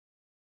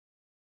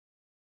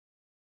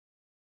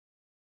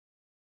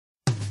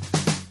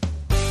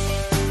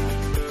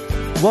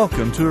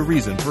Welcome to A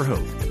Reason for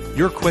Hope,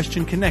 your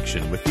question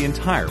connection with the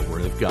entire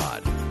Word of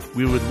God.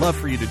 We would love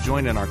for you to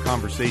join in our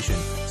conversation.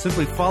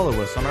 Simply follow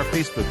us on our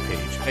Facebook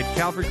page at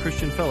Calvary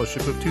Christian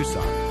Fellowship of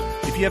Tucson.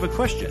 If you have a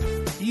question,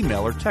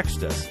 email or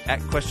text us at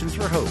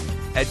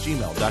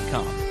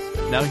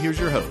questionsforhope@gmail.com. Now here's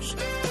your host,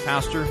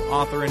 pastor,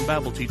 author, and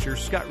Bible teacher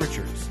Scott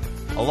Richards,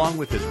 along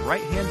with his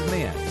right-hand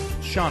man,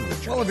 Sean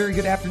Richards. Well, a very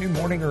good afternoon,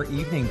 morning, or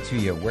evening to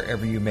you,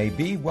 wherever you may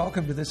be.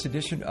 Welcome to this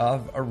edition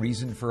of A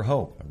Reason for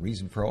Hope. A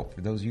Reason for Hope,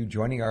 for those of you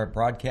joining our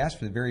broadcast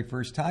for the very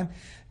first time.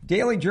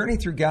 Daily journey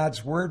through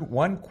God's Word,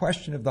 one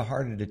question of the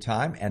heart at a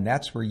time, and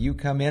that's where you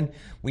come in.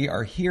 We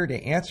are here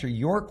to answer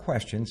your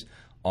questions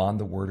on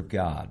the Word of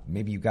God.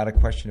 Maybe you've got a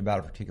question about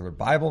a particular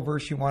Bible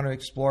verse you want to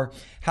explore,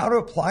 how to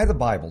apply the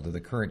Bible to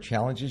the current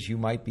challenges you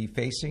might be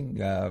facing.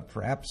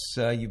 Perhaps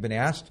you've been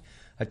asked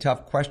a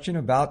tough question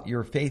about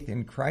your faith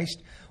in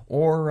Christ,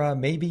 or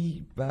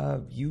maybe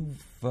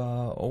you've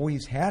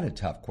always had a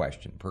tough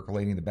question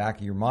percolating in the back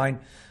of your mind,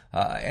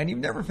 and you've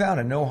never found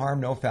a no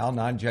harm, no foul,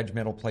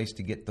 non-judgmental place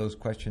to get those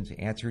questions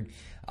answered.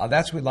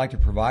 That's what we'd like to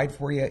provide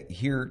for you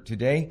here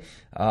today.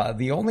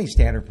 The only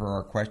standard for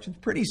our questions,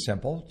 pretty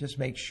simple. Just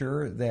make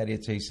sure that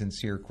it's a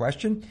sincere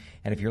question.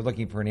 And if you're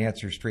looking for an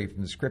answer straight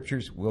from the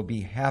Scriptures, we'll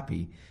be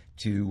happy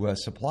to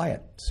supply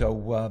it.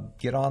 So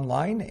get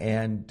online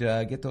and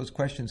get those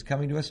questions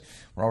coming to us.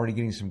 We're already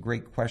getting some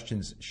great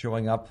questions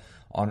showing up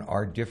on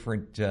our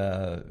different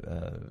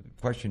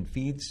question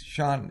feeds.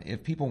 Sean,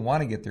 if people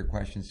want to get their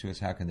questions to us,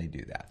 how can they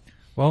do that?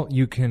 Well,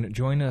 you can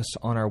join us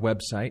on our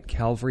website,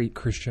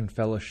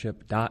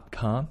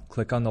 calvarychristianfellowship.com.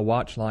 Click on the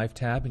Watch Live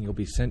tab, and you'll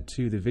be sent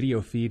to the video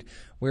feed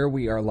where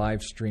we are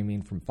live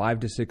streaming from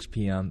 5 to 6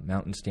 p.m.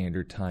 Mountain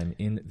Standard Time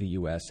in the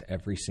U.S.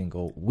 every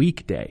single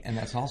weekday. And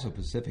that's also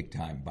Pacific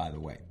time, by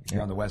the way. If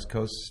you're on the West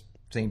Coast,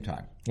 same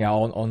time. Yeah,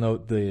 I'll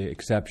note the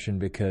exception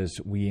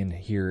because we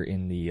here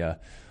in the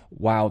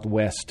Wild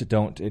West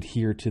don't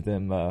adhere to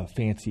them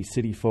fancy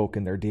city folk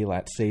and their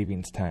daylight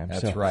savings time.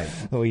 That's right.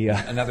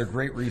 Another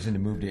great reason to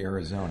move to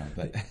Arizona,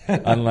 but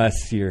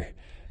unless you're,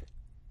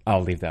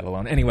 I'll leave that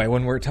alone. Anyway,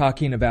 when we're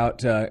talking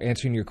about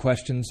answering your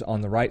questions on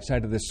the right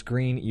side of the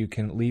screen, you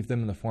can leave them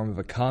in the form of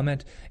a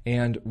comment,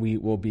 and we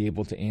will be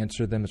able to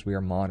answer them as we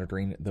are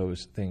monitoring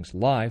those things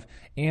live.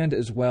 And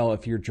as well,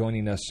 if you're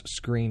joining us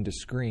screen to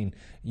screen,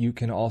 you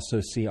can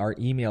also see our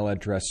email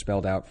address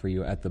spelled out for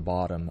you at the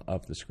bottom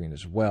of the screen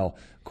as well.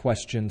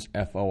 Questions,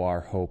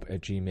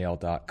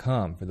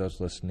 forhope@gmail.com for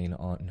those listening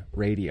on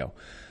radio.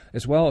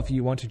 As well, if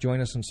you want to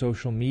join us on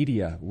social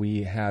media,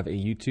 we have a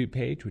YouTube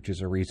page, which is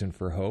A Reason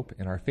for Hope,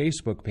 and our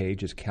Facebook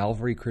page is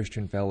Calvary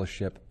Christian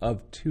Fellowship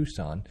of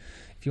Tucson.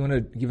 If you want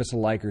to give us a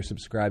like or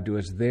subscribe to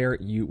us there,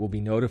 you will be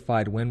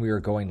notified when we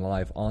are going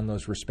live on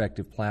those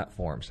respective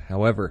platforms.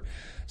 However,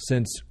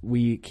 since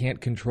we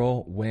can't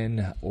control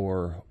when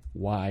or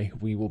why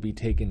we will be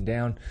taken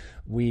down,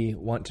 we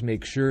want to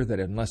make sure that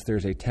unless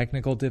there's a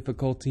technical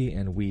difficulty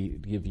and we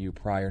give you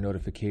prior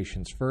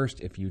notifications first,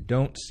 if you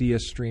don't see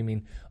us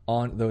streaming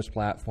on those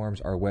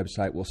platforms, our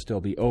website will still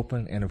be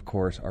open, and of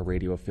course our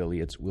radio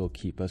affiliates will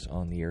keep us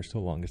on the air so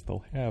long as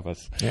they'll have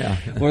us. Yeah.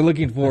 We're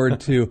looking forward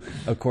to,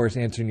 of course,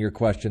 answering your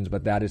questions,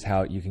 but that is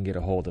how you can get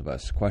a hold of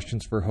us.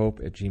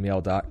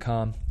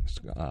 Questionsforhope@gmail.com.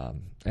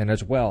 And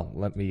as well,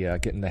 let me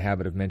get in the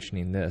habit of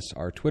mentioning this,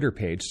 our Twitter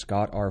page,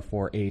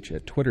 ScottR4H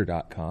at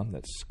twitter.com.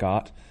 That's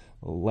Scott,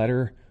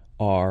 letter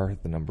R,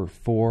 the number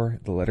 4,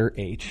 the letter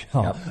H.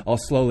 I'll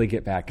slowly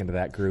get back into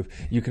that groove.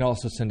 You can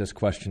also send us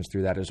questions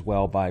through that as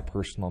well by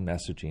personal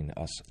messaging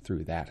us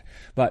through that.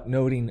 But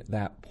noting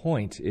that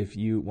point, if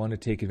you want to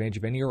take advantage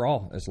of any or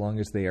all, as long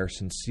as they are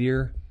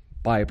sincere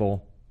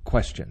Bible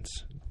questions.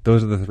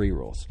 Those are the 3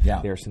 rules.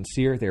 Yeah. They are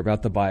sincere, they're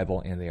about the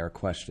Bible, and they are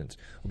questions.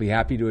 We'll be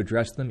happy to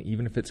address them,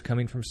 even if it's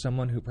coming from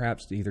someone who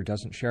perhaps either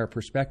doesn't share our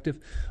perspective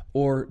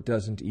or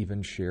doesn't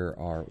even share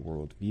our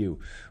worldview.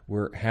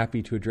 We're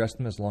happy to address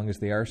them as long as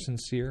they are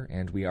sincere,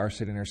 and we are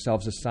setting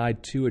ourselves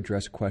aside to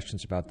address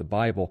questions about the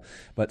Bible.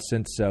 But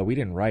since we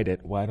didn't write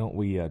it, why don't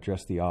we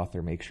address the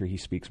author, make sure he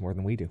speaks more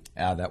than we do?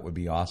 That would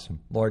be awesome.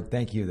 Lord,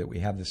 thank you that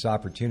we have this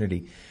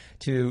opportunity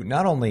to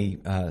not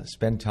only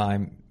spend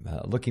time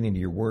looking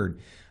into your Word,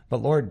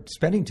 but Lord,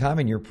 spending time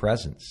in your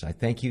presence. I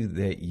thank you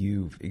that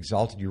you've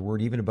exalted your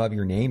Word even above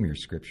your name, your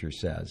Scripture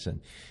says. And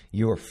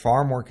you are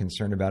far more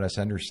concerned about us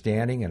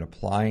understanding and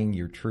applying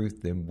your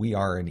truth than we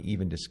are in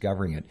even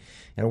discovering it.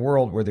 In a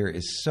world where there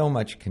is so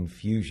much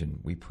confusion,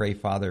 we pray,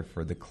 Father,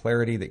 for the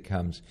clarity that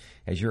comes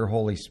as your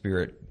Holy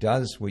Spirit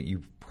does what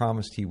you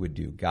promised he would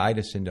do. Guide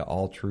us into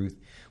all truth.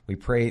 We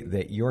pray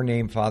that your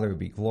name, Father, would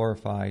be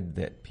glorified,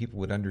 that people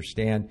would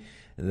understand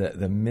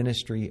the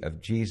ministry of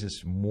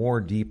Jesus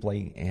more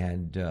deeply,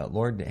 and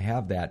Lord, to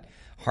have that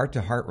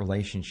heart-to-heart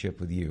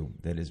relationship with you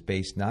that is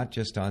based not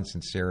just on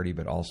sincerity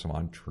but also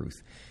on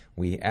truth.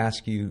 We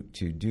ask you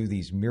to do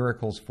these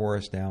miracles for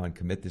us now and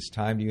commit this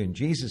time to you in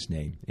Jesus'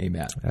 name.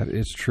 Amen. That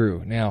is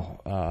true.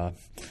 Now,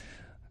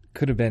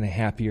 Could have been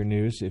happier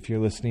news. If you're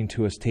listening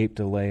to us tape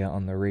delay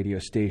on the radio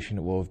station,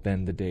 it will have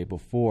been the day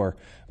before.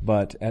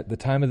 But at the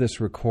time of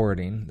this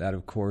recording, that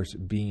of course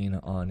being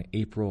on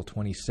April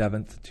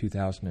 27th,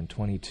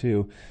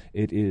 2022,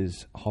 it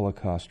is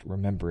Holocaust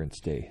Remembrance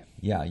Day.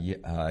 Yeah,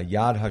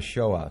 Yom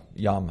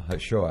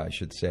HaShoah, I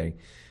should say,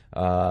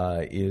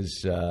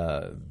 is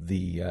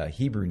the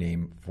Hebrew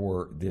name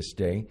for this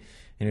day.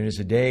 And it is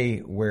a day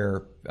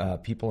where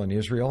people in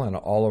Israel and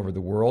all over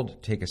the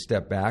world take a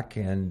step back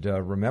and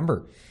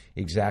remember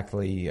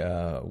exactly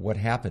what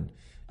happened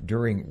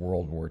during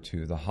World War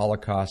II, the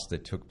Holocaust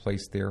that took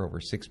place there. Over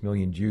 6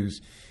 million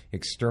Jews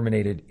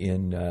exterminated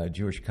in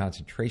Jewish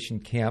concentration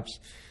camps.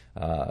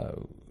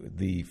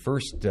 The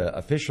first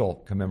official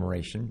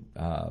commemoration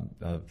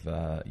of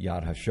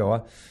Yad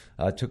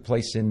HaShoah took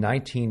place in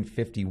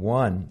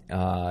 1951.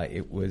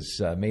 It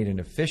was made an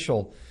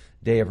official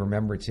Day of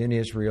Remembrance in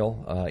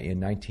Israel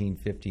in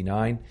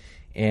 1959.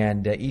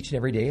 And each and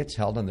every day it's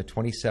held on the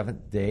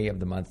 27th day of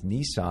the month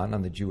Nisan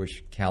on the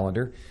Jewish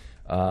calendar,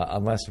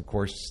 unless, of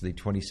course, the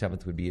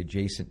 27th would be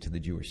adjacent to the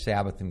Jewish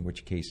Sabbath, in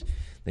which case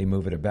they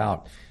move it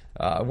about.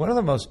 One of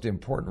the most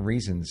important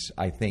reasons,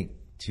 I think,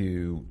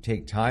 to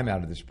take time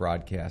out of this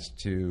broadcast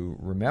to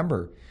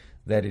remember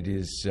that it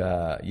is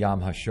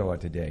Yom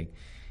HaShoah today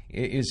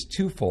is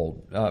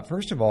twofold.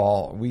 First of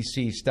all, we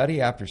see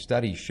study after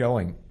study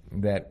showing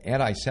that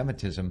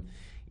anti-Semitism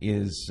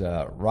is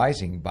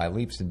rising by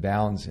leaps and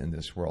bounds in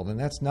this world. And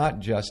that's not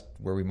just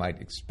where we might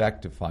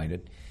expect to find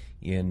it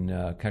in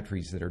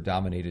countries that are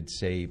dominated,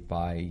 say,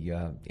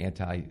 by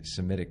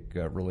anti-Semitic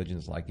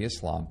religions like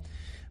Islam,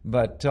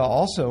 but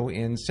also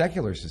in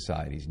secular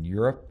societies. In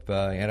Europe,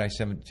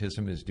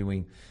 anti-Semitism is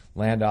doing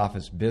land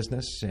office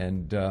business,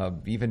 and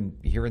even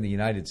here in the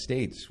United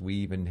States, we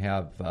even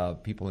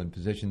have people in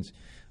positions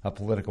of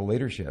political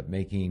leadership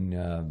making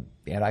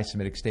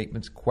anti-Semitic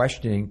statements,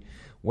 questioning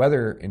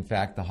whether, in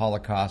fact, the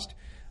Holocaust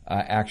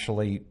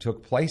actually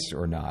took place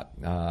or not.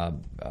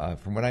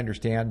 From what I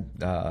understand,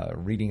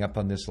 reading up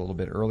on this a little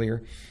bit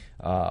earlier,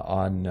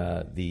 on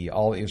the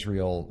All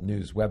Israel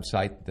News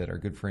website that our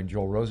good friend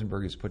Joel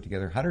Rosenberg has put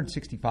together,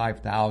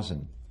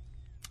 165,000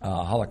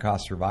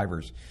 Holocaust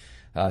survivors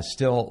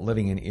still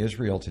living in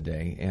Israel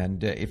today.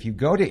 And if you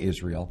go to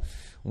Israel,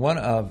 one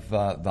of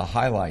the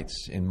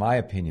highlights, in my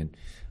opinion,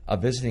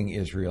 of visiting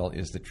Israel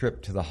is the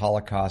trip to the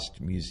Holocaust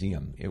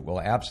Museum. It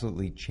will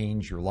absolutely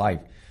change your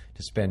life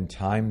to spend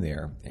time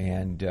there.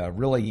 And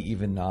really,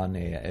 even on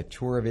a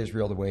tour of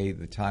Israel, the way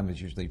the time is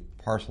usually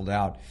parceled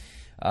out,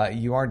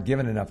 you aren't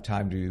given enough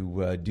time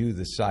to do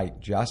the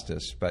site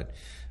justice. But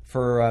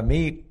for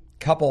me, a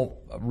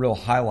couple real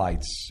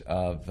highlights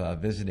of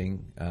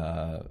visiting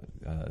the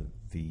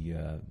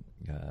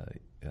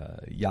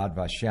Yad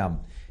Vashem,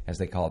 as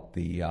they call it,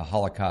 the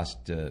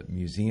Holocaust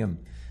Museum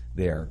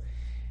there.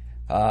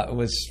 It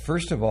was,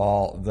 first of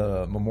all,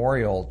 the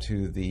memorial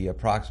to the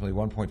approximately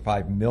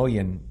 1.5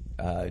 million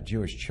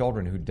Jewish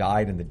children who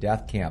died in the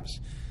death camps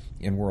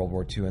in World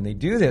War II. And they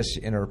do this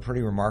in a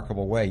pretty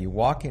remarkable way. You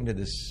walk into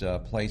this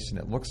place, and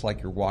it looks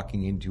like you're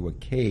walking into a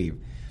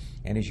cave.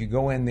 And as you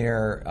go in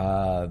there,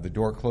 the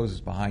door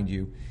closes behind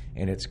you,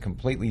 and it's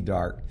completely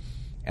dark.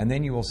 And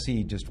then you will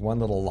see just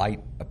one little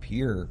light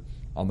appear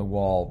on the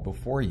wall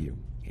before you.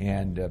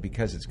 And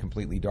because it's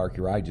completely dark,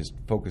 your eye just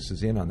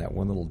focuses in on that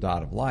one little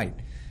dot of light.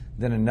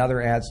 Then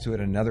another adds to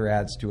it, another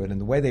adds to it. And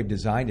the way they've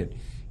designed it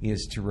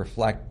is to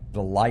reflect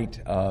the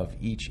light of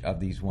each of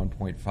these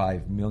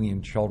 1.5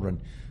 million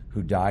children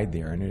who died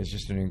there. And it is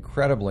just an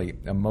incredibly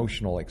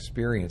emotional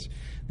experience.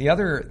 The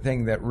other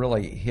thing that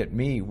really hit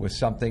me was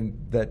something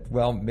that,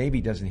 well, maybe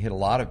doesn't hit a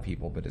lot of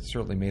people, but it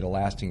certainly made a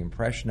lasting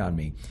impression on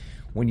me.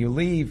 When you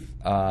leave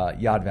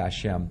Yad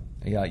Vashem,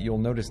 you'll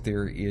notice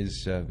there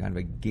is kind of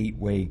a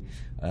gateway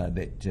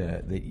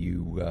that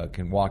you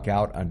can walk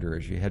out under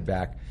as you head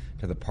back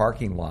to the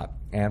parking lot.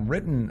 And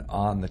written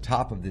on the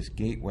top of this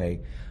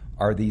gateway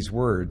are these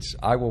words: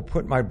 "I will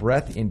put my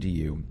breath into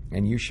you,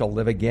 and you shall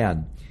live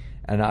again,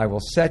 and I will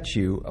set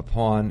you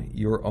upon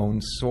your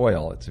own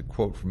soil." It's a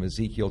quote from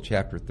Ezekiel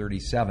chapter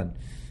 37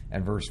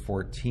 and verse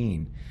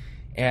 14.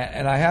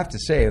 And I have to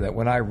say that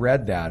when I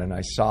read that and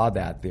I saw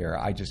that there,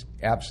 I just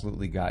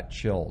absolutely got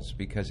chills,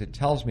 because it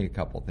tells me a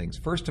couple things.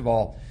 First of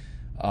all,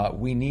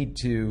 we need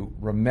to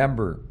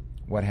remember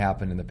what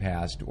happened in the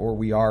past, or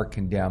we are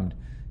condemned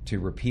to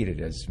repeat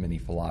it, as many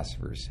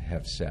philosophers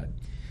have said.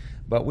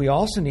 But we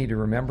also need to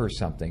remember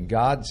something.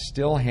 God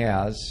still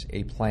has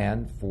a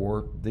plan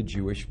for the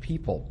Jewish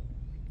people.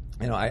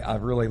 You know, I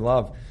really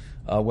love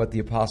what the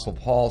Apostle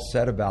Paul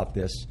said about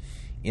this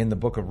in the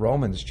book of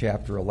Romans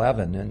chapter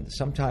 11. And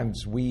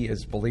sometimes we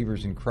as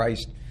believers in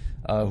Christ,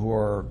 who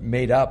are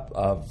made up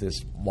of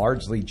this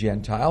largely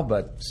Gentile,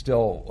 but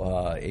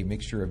still a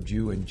mixture of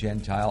Jew and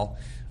Gentile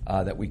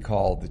that we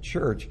call the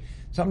church,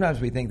 sometimes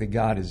we think that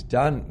God is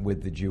done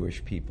with the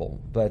Jewish people.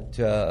 But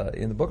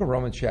in the book of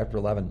Romans chapter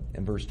 11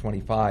 and verse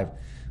 25,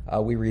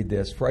 we read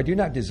this: "For I do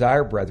not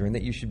desire, brethren,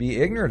 that you should be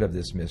ignorant of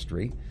this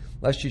mystery,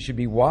 lest you should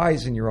be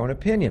wise in your own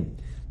opinion.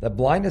 That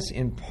blindness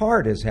in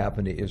part has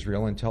happened to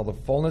Israel until the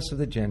fullness of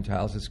the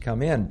Gentiles has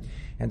come in.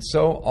 And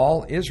so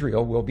all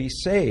Israel will be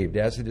saved,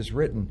 as it is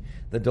written,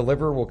 the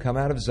deliverer will come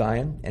out of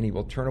Zion, and he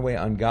will turn away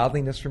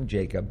ungodliness from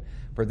Jacob.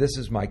 For this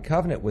is my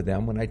covenant with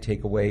them when I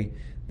take away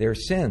their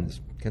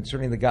sins.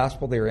 Concerning the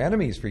gospel, they are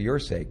enemies for your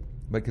sake.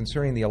 But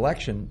concerning the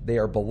election, they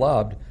are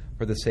beloved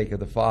for the sake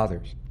of the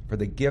fathers. For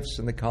the gifts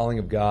and the calling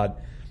of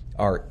God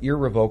are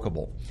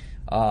irrevocable.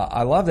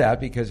 I love that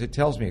because it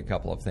tells me a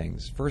couple of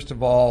things. First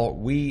of all,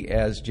 we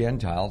as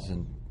Gentiles,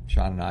 and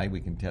Sean and I,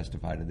 we can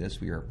testify to this.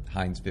 We are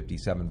Heinz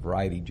 57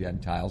 variety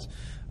Gentiles.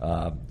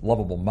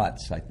 Lovable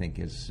mutts, I think,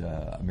 as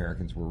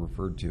Americans were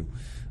referred to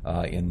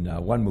in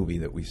one movie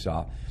that we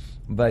saw.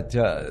 But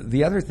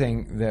the other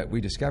thing that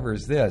we discover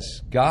is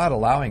this: God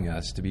allowing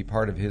us to be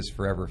part of His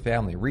forever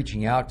family,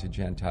 reaching out to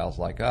Gentiles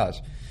like us,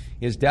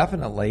 is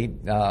definitely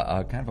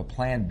kind of a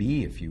plan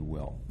B, if you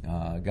will.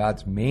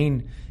 God's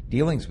main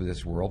dealings with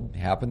this world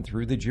happened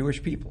through the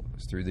Jewish people. It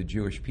was through the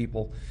Jewish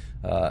people,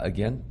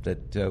 again,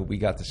 that we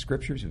got the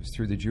Scriptures. It was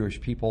through the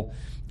Jewish people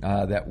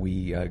that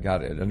we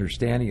got an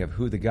understanding of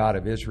who the God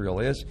of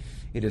Israel is.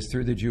 It is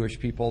through the Jewish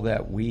people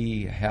that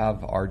we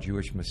have our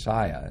Jewish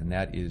Messiah, and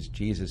that is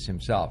Jesus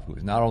Himself, who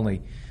is not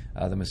only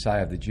the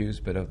Messiah of the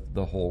Jews, but of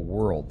the whole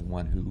world, the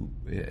one who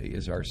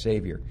is our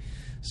Savior.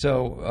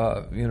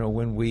 So,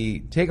 when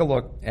we take a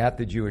look at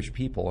the Jewish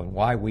people and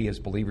why we as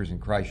believers in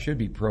Christ should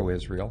be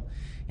pro-Israel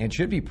and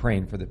should be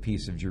praying for the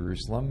peace of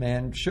Jerusalem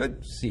and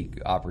should seek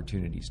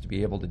opportunities to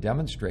be able to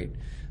demonstrate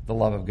the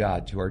love of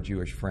God to our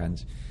Jewish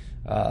friends,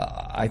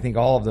 I think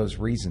all of those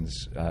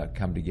reasons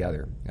come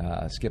together.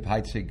 Skip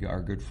Heitzig,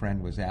 our good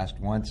friend, was asked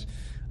once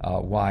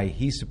why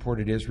he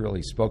supported Israel.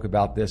 He spoke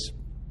about this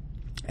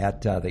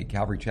at the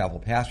Calvary Chapel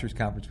Pastors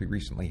Conference we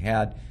recently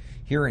had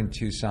here in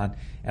Tucson,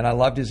 and I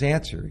loved his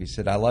answer. He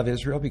said, I love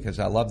Israel because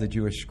I love the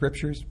Jewish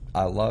Scriptures,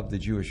 I love the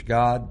Jewish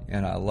God,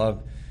 and I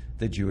love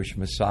the Jewish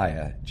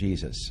Messiah,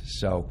 Jesus.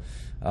 So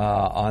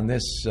on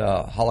this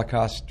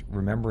Holocaust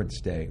Remembrance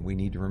Day, we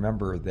need to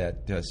remember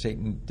that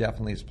Satan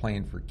definitely is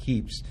playing for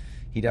keeps.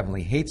 He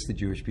definitely hates the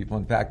Jewish people.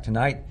 In fact,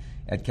 tonight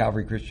at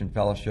Calvary Christian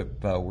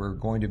Fellowship, we're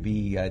going to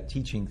be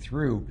teaching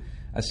through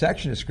a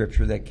section of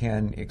Scripture that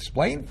can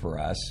explain for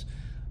us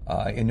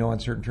in no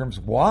uncertain terms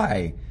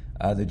why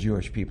the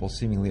Jewish people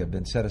seemingly have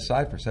been set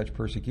aside for such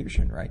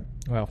persecution, right?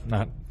 Well,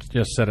 not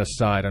just set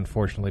aside,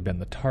 unfortunately been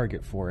the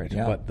target for it,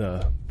 but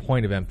the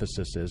point of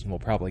emphasis is, and we'll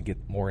probably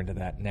get more into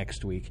that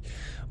next week,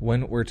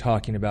 when we're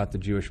talking about the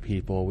Jewish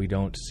people, we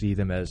don't see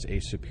them as a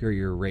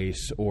superior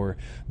race or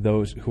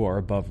those who are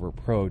above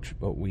reproach,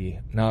 but we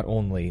not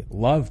only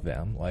love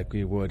them like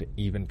we would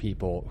even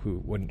people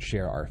who wouldn't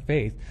share our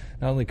faith,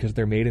 not only because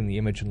they're made in the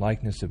image and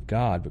likeness of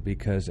God, but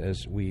because,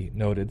 as we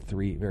noted,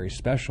 three very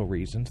special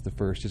reasons. The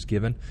first is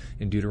given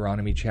in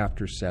Deuteronomy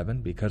chapter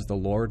 7, because the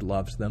Lord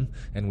loves them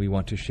and we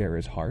want to share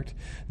His heart.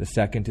 The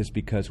second is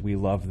because we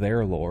love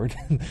their Lord,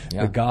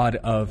 the God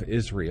of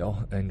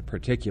Israel in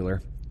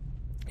particular.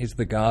 Is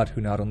the God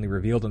who not only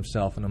revealed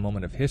Himself in a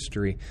moment of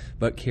history,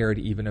 but cared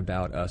even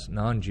about us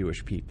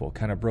non-Jewish people,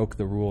 kind of broke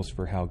the rules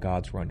for how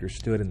gods were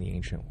understood in the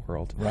ancient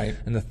world. Right.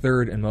 And the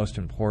third and most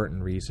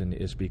important reason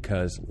is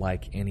because,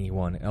 like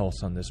anyone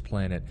else on this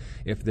planet,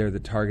 if they're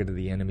the target of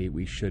the enemy,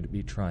 we should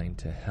be trying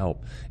to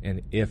help.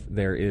 And if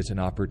there is an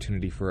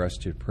opportunity for us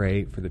to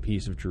pray for the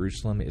peace of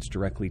Jerusalem, it's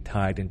directly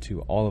tied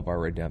into all of our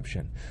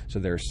redemption. So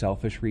there are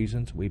selfish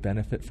reasons we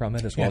benefit from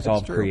it, as well as all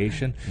of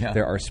creation. Yeah.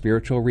 There are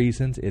spiritual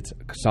reasons. It's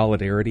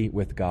solidarity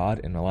with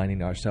God and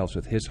aligning ourselves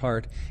with His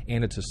heart,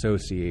 and its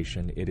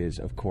association. It is,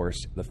 of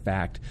course, the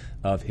fact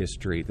of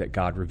history that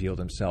God revealed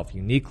Himself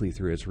uniquely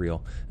through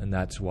Israel, and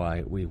that's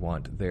why we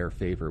want their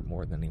favor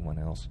more than anyone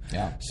else.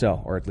 Yeah.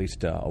 So, or at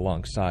least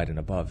alongside and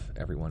above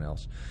everyone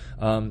else.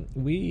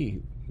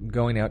 We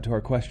going out to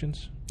our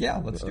questions? Yeah,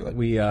 let's do it.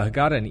 We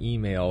got an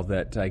email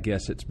that I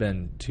guess it's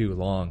been too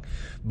long,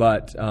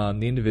 but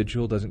the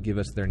individual doesn't give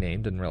us their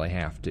name, doesn't really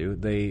have to.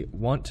 They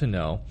want to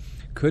know,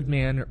 could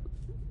man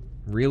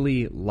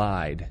really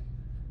lied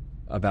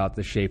about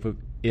the shape of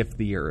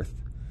the earth?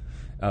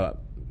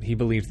 He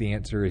believes the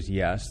answer is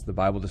yes. The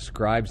Bible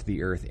describes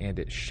the earth and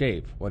its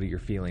shape. What are your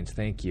feelings?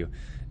 Thank you.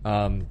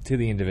 To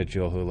the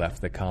individual who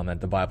left the comment,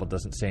 the Bible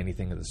doesn't say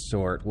anything of the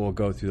sort. We'll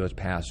go through those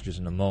passages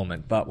in a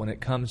moment. But when it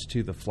comes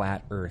to the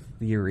flat earth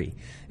theory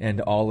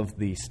and all of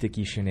the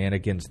sticky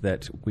shenanigans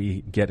that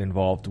we get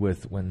involved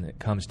with when it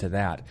comes to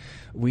that,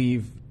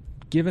 we've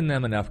given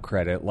them enough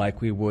credit,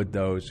 like we would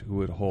those who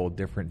would hold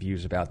different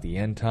views about the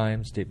end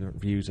times, different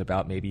views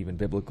about maybe even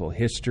biblical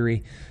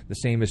history. The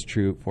same is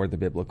true for the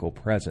biblical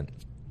present.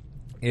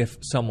 If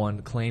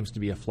someone claims to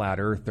be a flat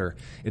earther,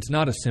 it's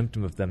not a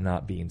symptom of them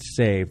not being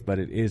saved, but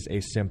it is a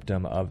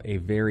symptom of a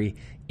very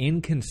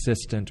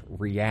inconsistent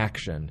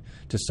reaction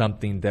to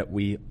something that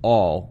we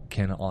all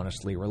can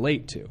honestly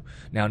relate to.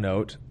 Now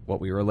note, what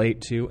we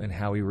relate to and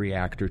how we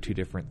react are two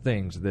different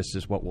things. This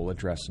is what we'll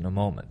address in a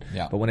moment.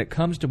 Yeah. But when it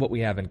comes to what we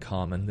have in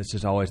common, this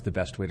is always the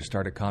best way to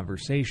start a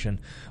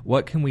conversation.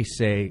 What can we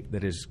say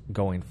that is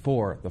going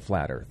for the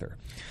flat earther?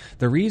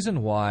 The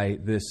reason why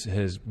this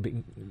has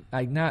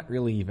not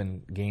really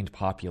even gained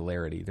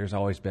popularity, there's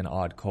always been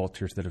odd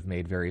cultures that have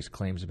made various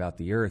claims about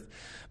the earth,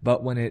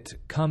 but when it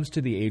comes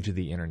to the age of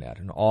the internet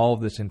and all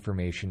of this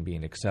information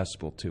being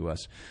accessible to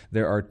us,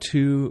 there are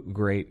two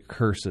great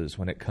curses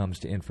when it comes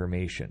to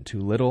information: too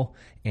little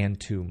and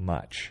too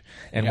much.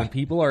 And when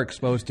people are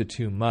exposed to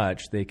too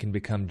much, they can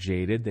become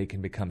jaded, they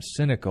can become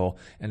cynical,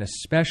 and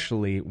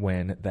especially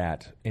when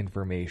that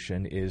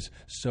information is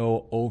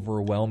so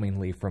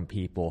overwhelmingly from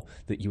people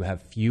that you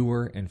have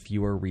fewer and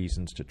fewer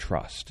reasons to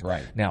trust.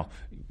 Right. Now,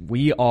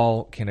 we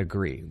all can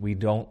agree we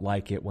don't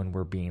like it when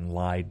we're being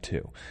lied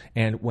to.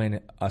 And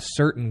when a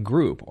certain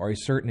group or a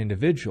certain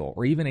individual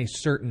or even a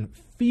certain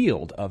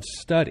field of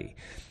study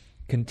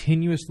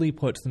continuously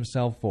puts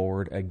themselves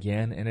forward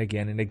again and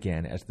again and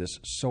again as this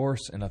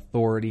source and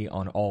authority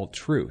on all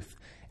truth,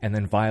 and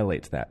then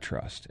violates that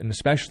trust, and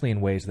especially in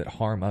ways that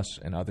harm us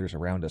and others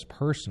around us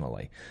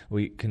personally.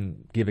 We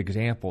can give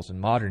examples in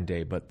modern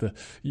day, but the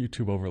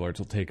YouTube overlords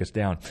will take us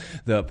down.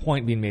 The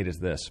point being made is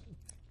this: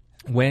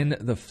 when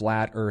the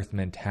flat earth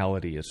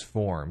mentality is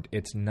formed,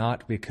 it's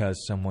not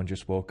because someone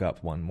just woke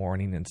up one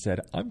morning and said,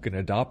 I'm going to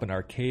adopt an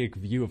archaic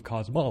view of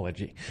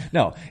cosmology.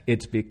 No,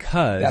 it's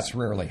because... That's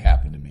rarely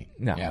happened to me.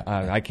 No,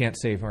 I can't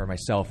say for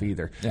myself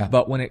either. Yeah.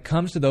 But when it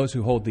comes to those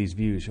who hold these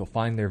views, you'll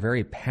find they're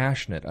very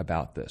passionate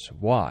about this.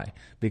 Why?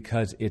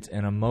 Because it's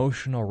an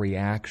emotional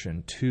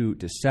reaction to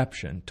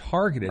deception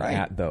targeted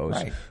at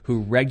those who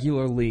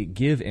regularly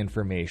give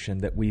information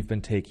that we've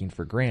been taking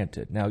for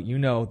granted. Now, you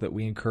know that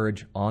we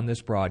encourage on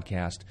this broadcast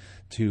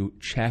to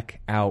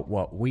check out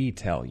what we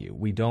tell you.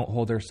 We don't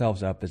hold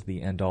ourselves up as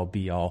the end-all,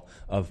 be-all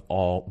of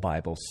all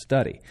Bible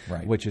study,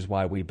 which is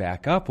why we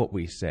back up what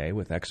we say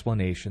with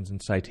explanations and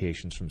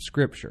citations from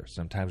Scripture.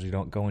 Sometimes we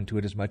don't go into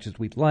it as much as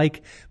we'd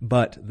like,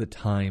 but the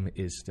time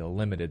is still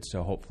limited,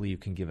 so hopefully you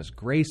can give us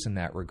grace in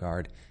that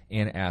regard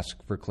and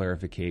ask for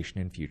clarification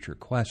in future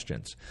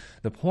questions.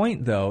 The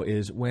point, though,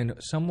 is when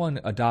someone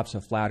adopts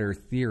a flat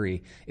earth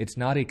theory, it's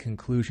not a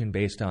conclusion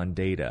based on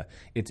data.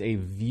 It's a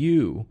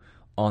view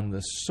on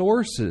the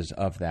sources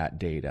of that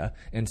data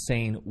and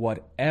saying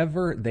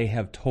whatever they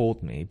have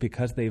told me,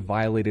 because they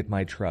violated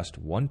my trust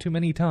one too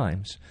many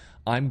times,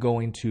 I'm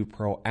going to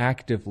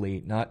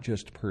proactively not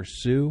just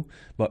pursue,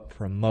 but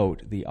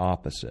promote the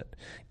opposite.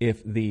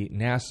 If the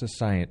NASA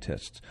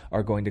scientists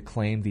are going to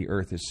claim the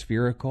Earth is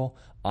spherical,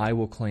 I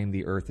will claim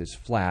the Earth is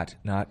flat,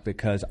 not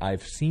because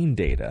I've seen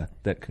data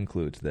that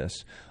concludes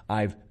this.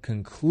 I've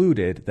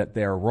concluded that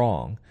they're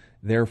wrong.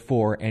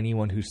 Therefore,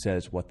 anyone who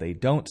says what they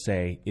don't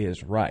say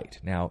is right.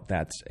 Now,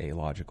 that's a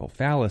logical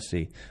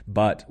fallacy,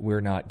 but we're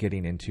not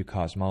getting into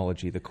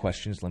cosmology. The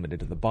question is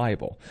limited to the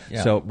Bible.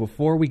 Yeah. So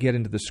before we get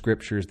into the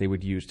scriptures they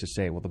would use to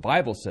say, well, the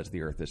Bible says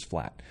the earth is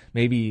flat,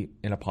 maybe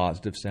in a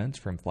positive sense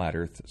from Flat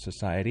Earth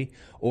Society,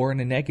 or in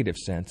a negative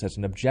sense as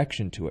an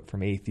objection to it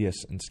from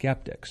atheists and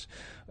skeptics.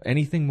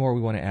 Anything more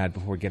we want to add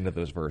before we get into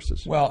those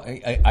verses? Well,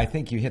 I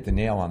think you hit the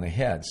nail on the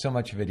head. So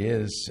much of it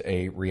is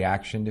a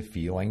reaction to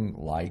feeling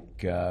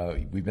like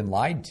we've been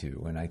lied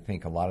to. And I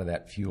think a lot of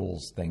that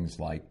fuels things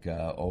like,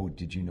 oh,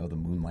 did you know the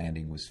moon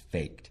landing was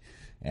faked?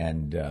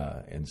 And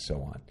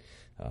so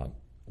on.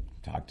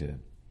 Talk to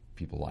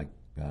people like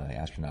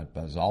astronaut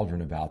Buzz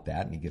Aldrin about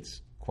that, and he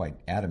gets quite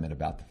adamant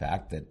about the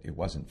fact that it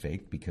wasn't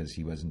faked because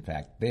he was in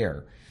fact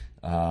there.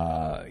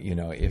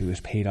 If he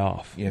was paid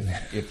off.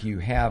 If you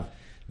have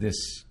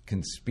this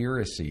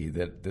conspiracy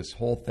that this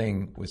whole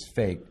thing was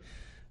faked,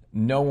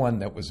 no one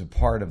that was a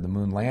part of the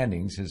moon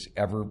landings has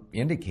ever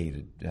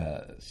indicated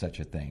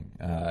such a thing.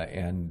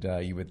 And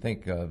you would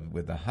think of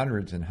with the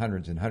hundreds and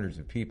hundreds and hundreds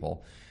of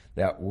people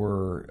that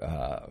were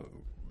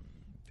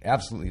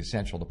absolutely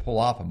essential to pull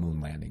off a moon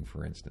landing,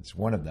 for instance,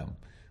 one of them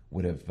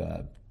would have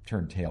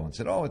turned tail and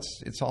said, oh,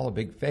 it's all a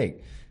big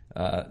fake.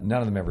 None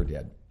of them ever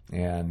did.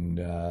 And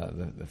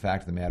the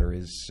fact of the matter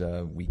is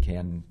we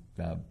can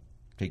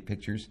take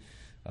pictures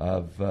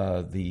of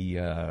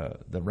the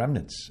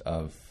remnants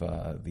of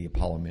the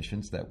Apollo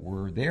missions that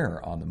were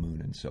there on the moon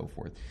and so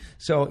forth.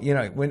 So,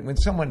 when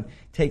someone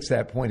takes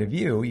that point of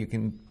view, you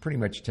can pretty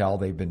much tell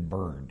they've been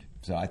burned.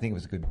 So I think it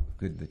was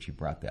good that you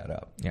brought that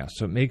up. Yeah,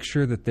 so make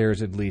sure that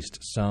there's at least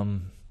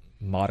some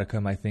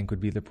modicum, I think would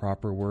be the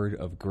proper word,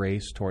 of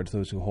grace towards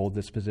those who hold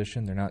this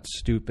position. They're not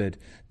stupid.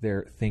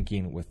 They're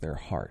thinking with their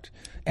heart.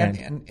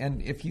 And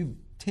if you've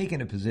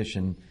taken a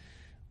position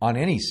on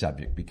any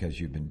subject because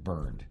you've been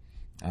burned,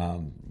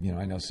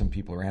 I know some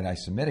people are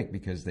anti-Semitic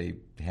because they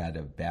had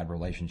a bad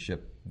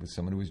relationship with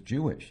someone who was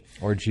Jewish.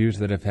 Or Jews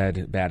that have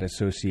had bad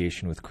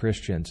association with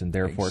Christians and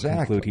therefore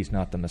conclude he's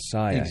not the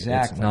Messiah.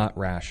 Exactly. It's not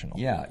rational.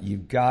 Yeah,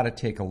 you've got to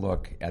take a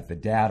look at the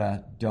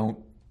data.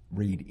 Don't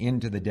read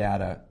into the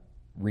data.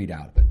 Read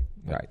out of it.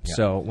 Right. Yeah.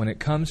 So when it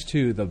comes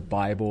to the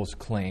Bible's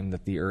claim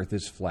that the earth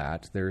is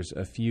flat, there's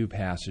a few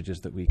passages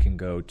that we can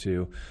go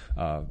to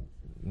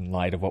in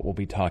light of what we'll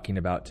be talking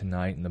about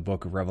tonight. In the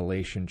book of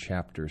Revelation,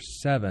 chapter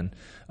 7,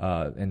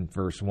 in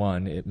verse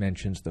 1, it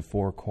mentions the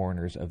four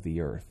corners of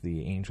the earth.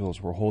 The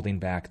angels were holding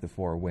back the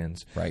four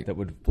winds that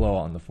would blow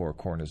on the four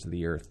corners of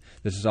the earth.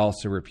 This is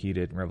also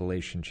repeated in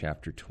Revelation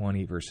chapter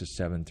 20, verses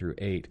 7 through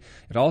 8.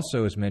 It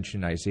also is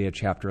mentioned in Isaiah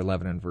chapter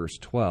 11 and verse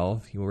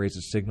 12. He will raise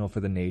a signal for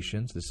the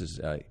nations. This is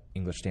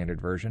English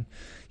Standard Version.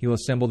 He will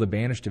assemble the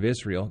banished of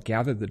Israel,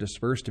 gather the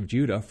dispersed of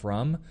Judah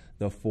from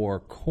the four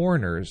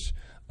corners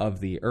of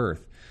the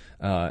earth.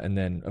 And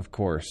then, of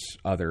course,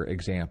 other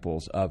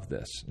examples of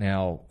this.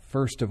 Now,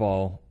 first of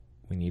all,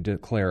 we need to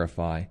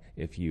clarify,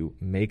 if you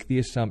make the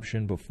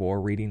assumption before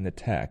reading the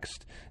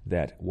text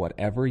that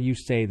whatever you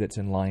say that's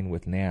in line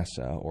with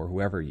NASA or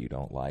whoever you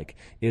don't like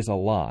is a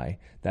lie,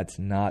 that's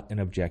not an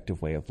objective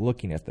way of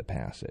looking at the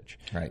passage.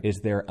 Right.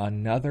 Is there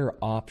another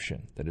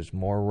option that is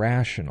more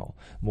rational,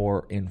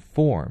 more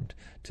informed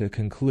to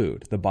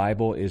conclude the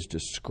Bible is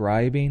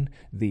describing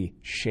the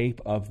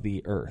shape of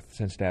the earth?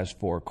 Since it has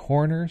four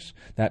corners,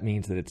 that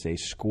means that it's a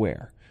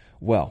square.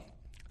 Well,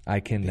 I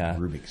can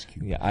Rubik's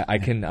Cube. Yeah, I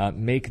can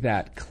make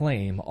that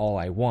claim all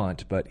I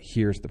want, but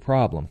here's the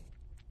problem.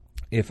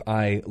 If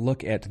I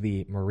look at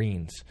the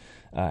Marines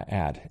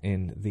ad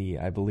in the,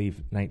 I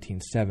believe,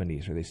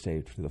 1970s, where they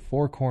say, for the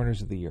four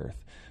corners of the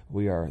earth,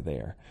 we are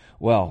there.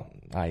 Well,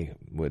 I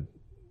would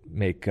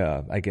make,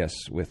 I guess,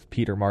 with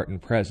Peter Martin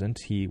present,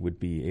 he would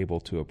be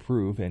able to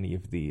approve any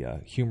of the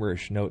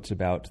humorous notes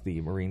about the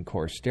Marine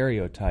Corps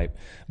stereotype,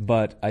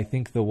 but I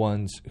think the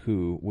ones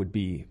who would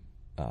be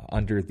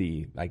under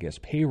the, I guess,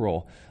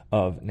 payroll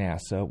of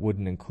NASA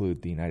wouldn't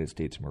include the United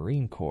States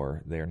Marine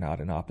Corps. They're not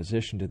in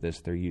opposition to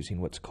this. They're using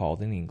what's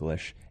called in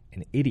English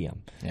an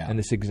idiom. Yeah. And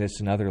this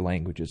exists in other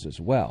languages as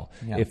well.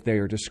 Yeah. If they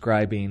are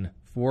describing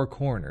four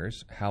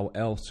corners, how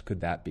else could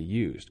that be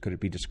used? Could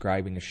it be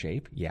describing a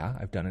shape? Yeah,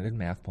 I've done it in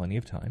math plenty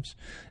of times.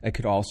 It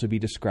could also be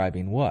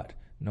describing what?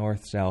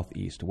 North, south,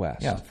 east,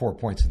 west. Yeah, 4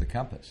 points of the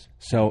compass.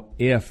 So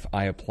if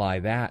I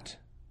apply that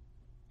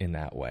in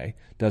that way,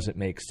 does it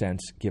make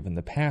sense given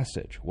the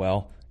passage?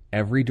 Well,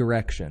 every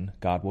direction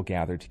God will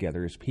gather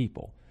together his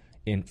people.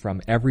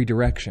 From every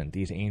direction,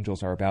 these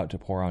angels are about to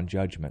pour on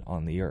judgment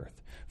on the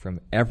earth. From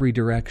every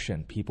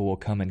direction, people will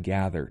come and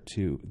gather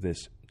to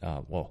this,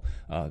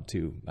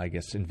 to, I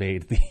guess,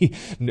 invade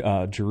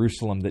the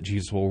Jerusalem that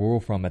Jesus will rule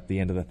from at the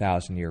end of the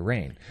 1,000-year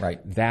reign. Right.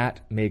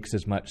 That makes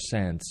as much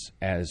sense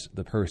as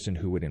the person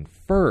who would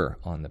infer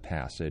on the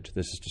passage,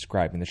 this is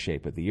describing the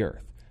shape of the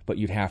earth. But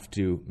you'd have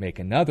to make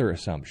another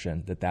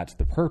assumption that that's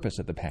the purpose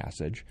of the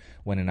passage,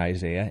 when in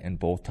Isaiah and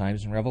both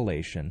times in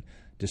Revelation,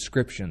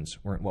 descriptions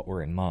weren't what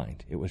were in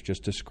mind. It was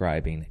just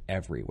describing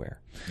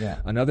everywhere.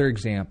 Yeah. Another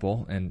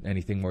example, and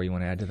anything more you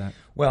want to add to that?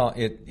 Well,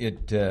 it's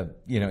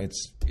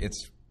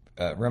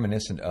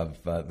reminiscent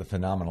of the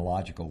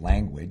phenomenological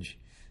language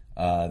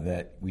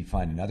that we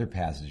find in other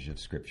passages of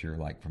Scripture,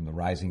 like from the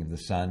rising of the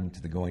sun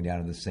to the going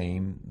down of the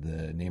same,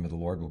 the name of the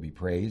Lord will be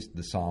praised,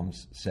 the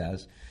Psalms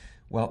says.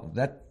 Well,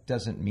 that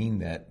doesn't mean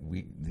that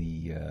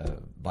the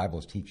Bible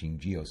is teaching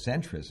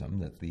geocentrism,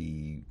 that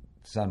the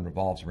sun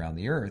revolves around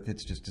the earth.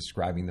 It's just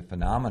describing the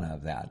phenomena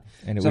of that.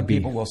 And some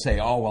people will say,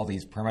 oh, well,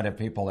 these primitive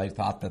people, they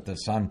thought that the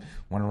sun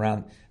went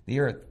around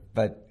the earth.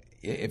 But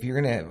if you're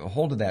going to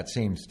hold to that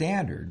same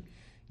standard,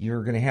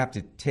 you're going to have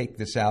to take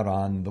this out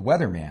on the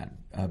weatherman,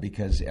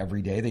 because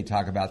every day they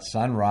talk about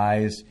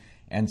sunrise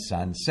and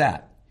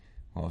sunset.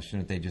 Well,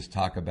 shouldn't they just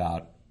talk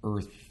about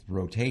Earth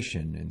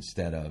rotation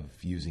instead of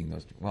using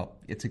those? Well,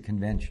 it's a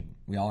convention.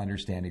 We all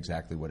understand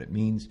exactly what it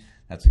means.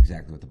 That's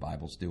exactly what the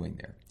Bible's doing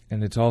there.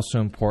 And it's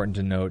also important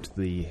to note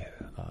the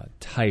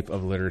type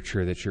of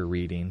literature that you're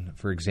reading.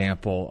 For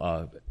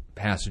example,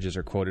 passages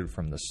are quoted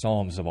from the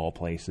Psalms of all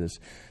places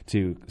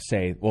to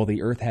say, well,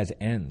 the earth has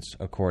ends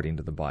according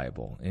to the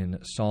Bible. In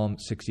Psalm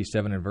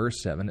 67 and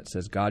verse 7, it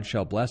says, God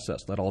shall bless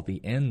us, let all the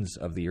ends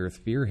of the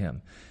earth fear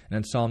him. And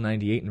in Psalm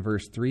 98 and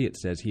verse 3, it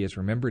says, he has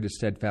remembered his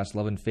steadfast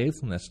love and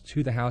faithfulness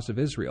to the house of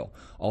Israel.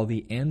 All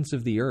the ends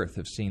of the earth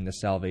have seen the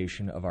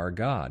salvation of our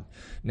God.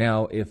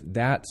 Now, if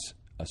that's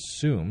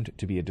assumed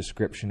to be a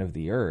description of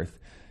the earth,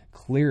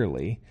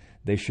 clearly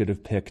they should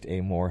have picked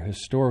a more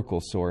historical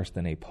source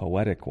than a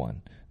poetic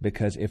one.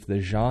 Because if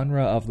the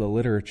genre of the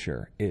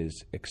literature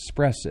is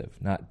expressive,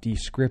 not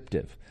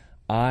descriptive,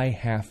 I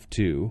have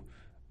to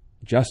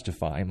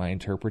justify my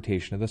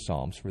interpretation of the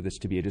Psalms for this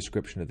to be a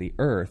description of the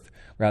earth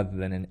rather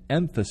than an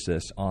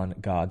emphasis on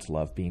God's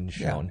love being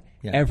shown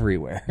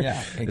everywhere,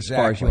 exactly. As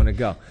far as you want to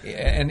go.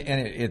 And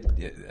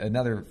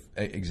another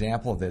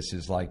example of this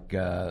is like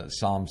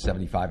Psalm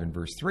 75 and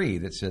verse 3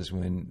 that says,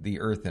 when the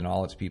earth and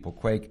all its people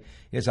quake,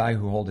 it is I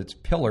who hold its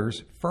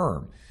pillars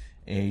firm.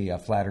 A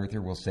flat earther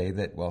will say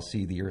that, well,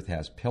 see, the earth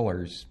has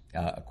pillars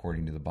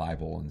according to the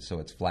Bible, and so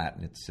it's flat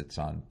and it sits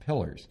on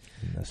pillars.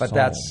 But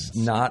that's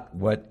not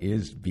what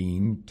is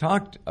being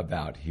talked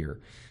about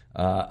here.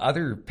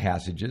 Other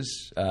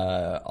passages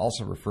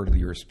also refer to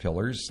the earth's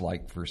pillars,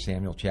 like 1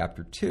 Samuel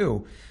chapter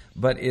 2,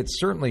 but it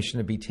certainly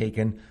shouldn't be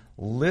taken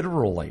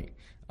literally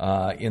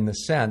in the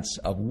sense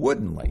of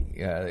woodenly.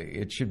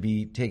 It should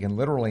be taken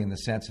literally in the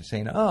sense of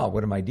saying, oh,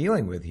 what am I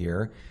dealing with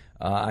here?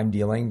 I'm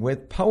dealing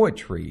with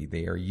poetry.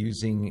 They are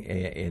using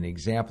an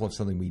example of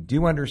something we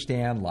do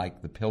understand,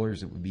 like the pillars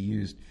that would be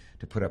used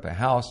to put up a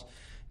house,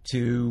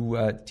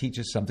 to teach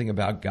us something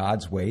about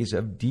God's ways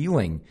of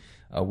dealing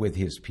with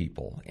his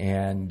people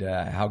and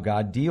how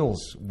God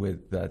deals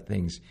with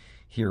things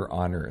here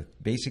on earth.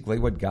 Basically,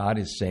 what God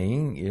is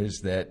saying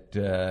is that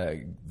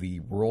the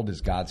world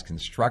is God's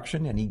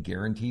construction, and he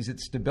guarantees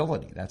its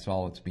stability. That's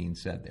all that's being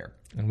said there.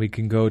 And we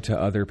can go to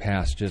other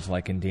passages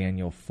like in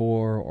Daniel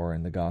 4 or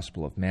in the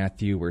Gospel of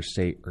Matthew, or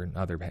in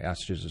other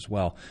passages as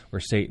well, where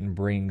Satan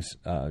brings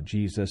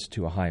Jesus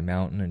to a high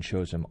mountain and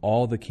shows him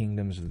all the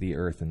kingdoms of the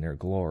earth in their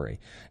glory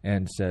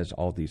and says,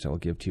 all these I will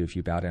give to you if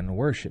you bow down and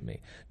worship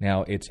me.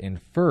 Now, it's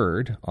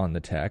inferred on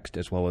the text,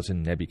 as well as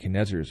in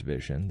Nebuchadnezzar's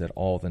vision, that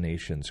all the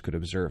nations could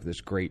observe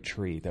this great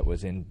tree that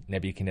was in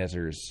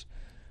Nebuchadnezzar's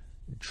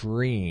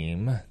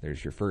dream.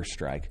 There's your first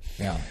strike.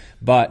 Yeah.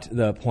 But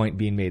the point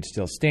being made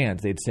still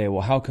stands. They'd say,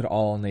 well, how could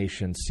all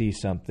nations see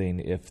something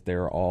if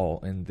they're all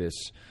in this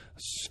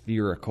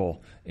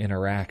spherical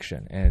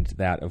interaction? And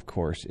that, of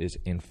course, is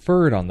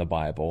inferred on the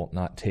Bible,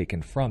 not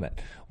taken from it.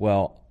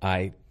 Well,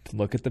 I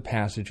look at the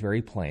passage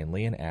very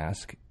plainly and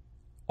ask,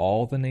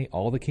 all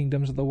the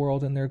kingdoms of the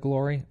world in their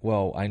glory?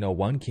 Well, I know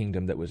one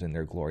kingdom that was in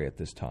their glory at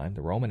this time,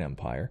 the Roman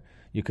Empire.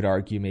 You could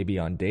argue maybe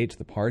on dates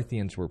the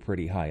Parthians were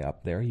pretty high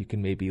up there. You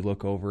can maybe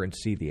look over and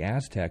see the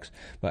Aztecs.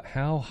 But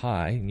how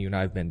high, and you and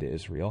I have been to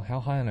Israel,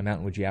 how high on a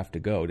mountain would you have to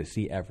go to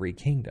see every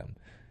kingdom?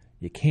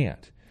 You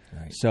can't.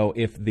 Right. So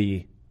if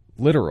the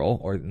literal,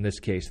 or in this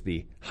case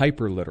the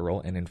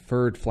hyperliteral and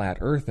inferred flat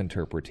earth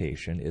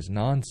interpretation is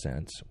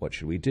nonsense, what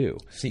should we do?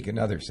 Seek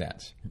another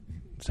sense.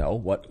 So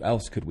what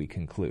else could we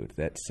conclude?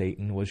 That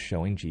Satan was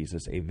showing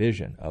Jesus a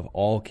vision of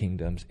all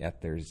kingdoms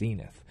at their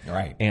zenith.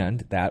 Right.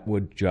 And that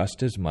would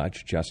just as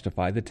much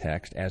justify the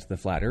text as the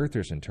flat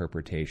earther's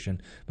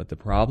interpretation. But the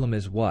problem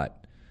is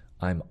what?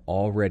 I'm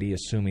already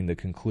assuming the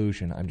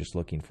conclusion. I'm just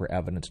looking for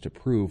evidence to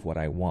prove what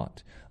I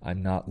want.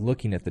 I'm not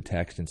looking at the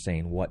text and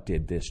saying, what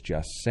did this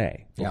just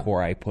say?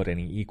 Before I put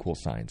any equal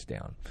signs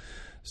down.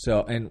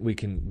 So, and we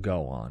can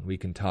go on. We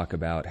can talk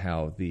about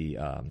how the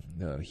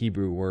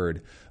Hebrew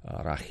word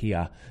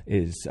rachia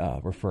is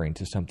referring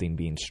to something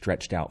being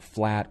stretched out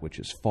flat, which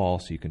is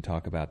false. You can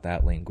talk about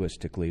that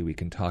linguistically. We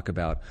can talk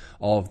about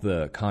all of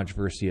the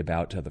controversy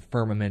about the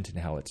firmament and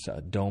how it's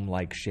a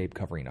dome-like shape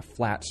covering a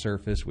flat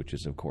surface, which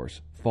is, of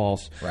course,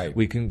 false. Right.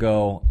 We can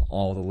go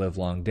all the live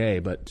long day,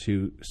 but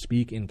to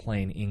speak in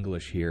plain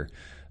English here,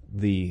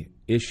 the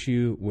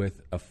issue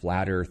with a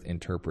flat earth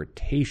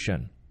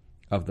interpretation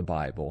of the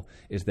Bible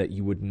is that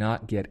you would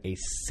not get a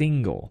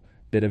single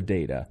bit of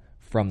data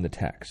from the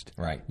text.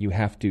 Right. You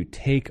have to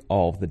take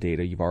all of the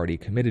data you've already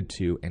committed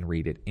to and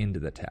read it into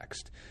the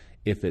text.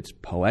 If it's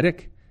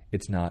poetic,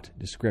 it's not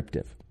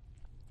descriptive.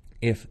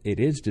 If it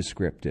is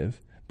descriptive,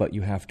 but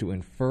you have to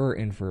infer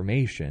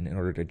information in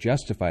order to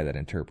justify that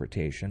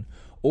interpretation,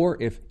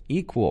 or if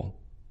equal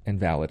and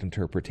valid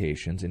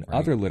interpretations in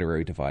other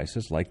literary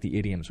devices, like the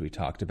idioms we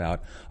talked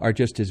about, are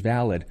just as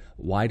valid,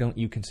 why don't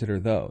you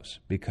consider those?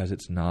 Because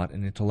it's not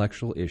an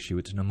intellectual issue,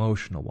 it's an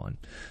emotional one.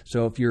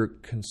 So if you're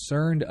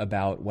concerned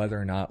about whether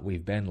or not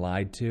we've been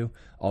lied to,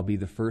 I'll be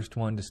the first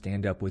one to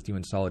stand up with you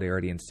in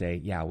solidarity and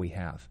say, yeah, we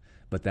have.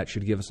 But that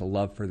should give us a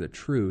love for the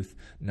truth,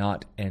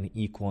 not an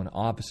equal and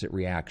opposite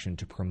reaction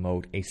to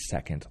promote a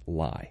second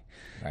lie.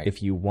 Right.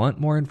 If you want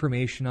more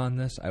information on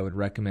this, I would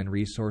recommend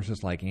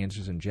resources like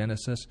Answers in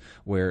Genesis,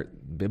 where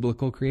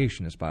biblical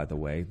creationists, by the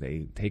way,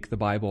 they take the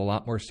Bible a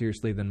lot more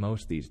seriously than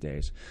most these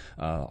days.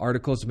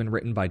 Articles have been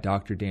written by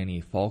Dr. Danny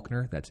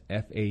Faulkner, that's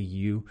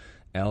Faulkner.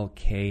 He's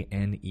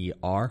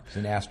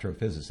an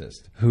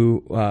astrophysicist.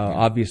 Who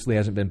obviously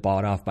hasn't been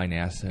bought off by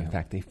NASA. In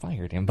fact, they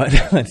fired him. But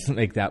let's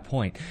make that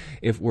point.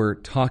 If we're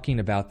talking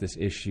about this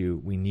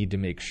issue, we need to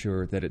make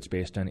sure that it's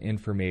based on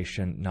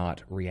information,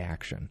 not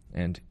reaction.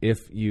 And if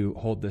you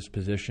hold this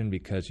position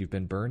because you've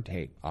been burned,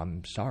 hey,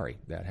 I'm sorry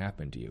that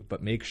happened to you.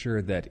 But make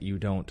sure that you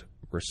don't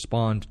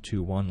respond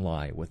to one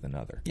lie with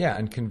another. Yeah,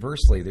 and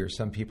conversely, there's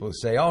some people who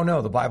say, oh,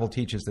 no, the Bible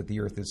teaches that the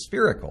earth is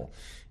spherical.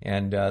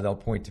 And they'll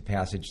point to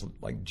passage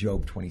like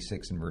Job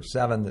 26 and verse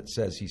 7 that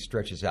says he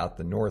stretches out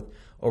the north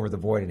over the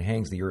void and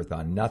hangs the earth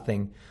on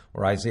nothing.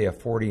 Or Isaiah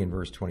 40 and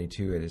verse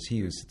 22, it is he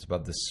who sits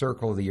above the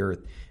circle of the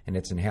earth, and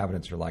its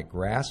inhabitants are like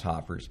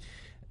grasshoppers.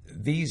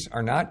 These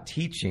are not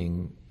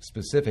teaching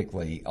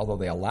specifically, although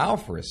they allow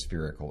for a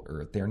spherical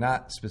earth, they're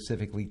not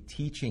specifically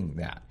teaching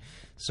that.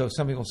 So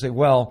some people say,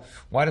 well,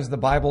 why does the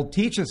Bible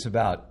teach us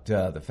about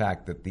the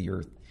fact that the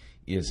earth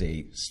is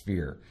a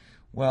sphere?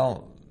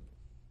 Well,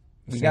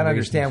 we got to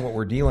understand what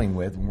we're dealing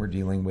with when we're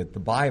dealing with the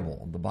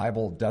Bible. The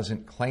Bible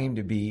doesn't claim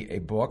to be a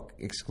book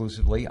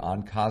exclusively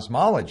on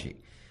cosmology,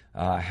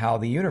 how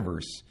the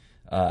universe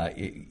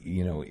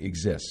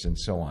exists and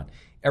so on.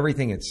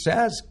 everything it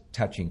says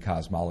touching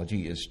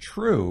cosmology is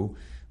true,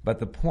 but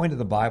the point of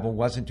the Bible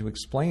wasn't to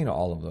explain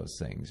all of those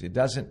things. It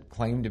doesn't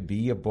claim to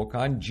be a book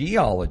on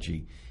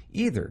geology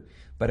either.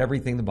 But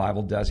everything the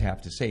Bible does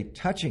have to say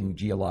touching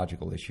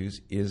geological issues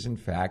is, in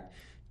fact,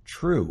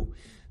 true.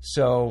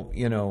 So,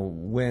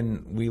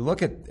 when we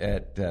look at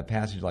a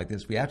passage like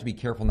this, we have to be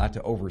careful not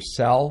to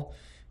oversell,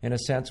 in a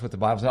sense, what the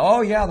Bible says.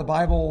 Oh, yeah, the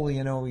Bible,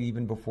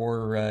 even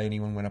before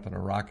anyone went up on a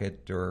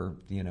rocket or,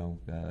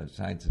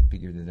 science had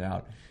figured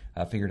out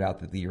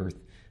that the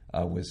earth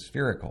was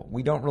spherical.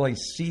 We don't really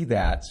see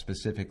that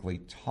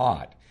specifically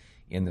taught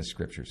in the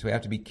Scripture. So we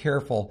have to be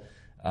careful,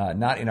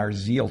 not in our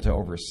zeal to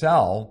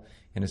oversell,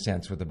 in a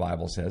sense, what the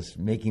Bible says,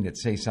 making it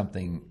say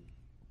something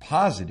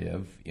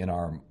positive in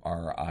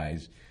our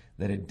eyes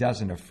that it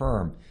doesn't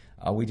affirm.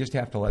 We just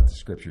have to let the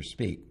Scripture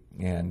speak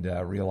and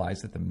realize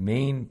that the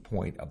main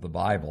point of the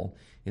Bible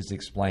is to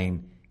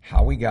explain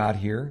how we got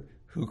here,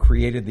 who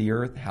created the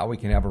earth, how we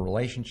can have a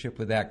relationship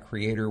with that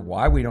Creator,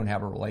 why we don't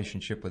have a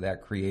relationship with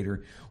that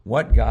Creator,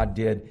 what God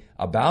did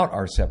about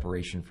our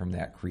separation from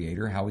that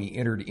Creator, how He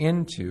entered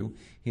into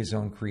His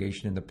own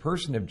creation in the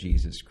person of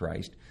Jesus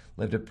Christ,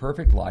 lived a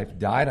perfect life,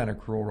 died on a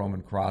cruel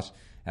Roman cross,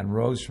 and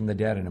rose from the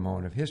dead in a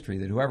moment of history,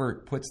 that whoever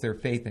puts their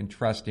faith and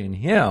trust in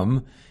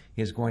Him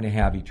is going to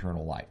have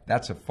eternal life.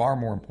 That's a far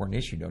more important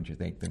issue, don't you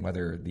think, than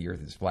whether the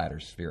earth is flat or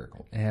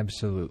spherical?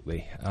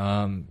 Absolutely.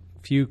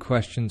 Few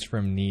questions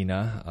from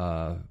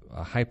Nina.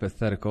 A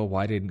hypothetical,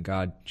 why didn't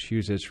God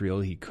choose Israel?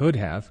 He could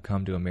have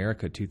come to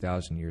America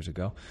 2,000 years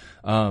ago.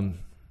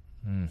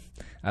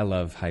 I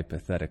love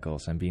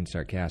hypotheticals. I'm being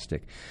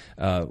sarcastic.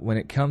 When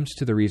it comes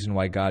to the reason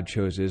why God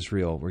chose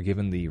Israel, we're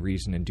given the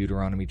reason in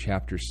Deuteronomy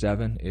chapter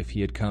 7. If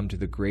He had come to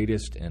the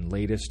greatest and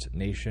latest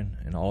nation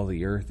in all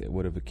the earth, it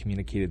would have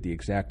communicated the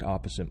exact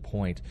opposite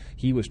point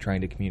He was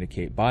trying to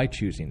communicate by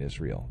choosing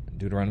Israel. In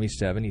Deuteronomy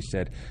 7, He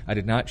said, I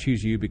did not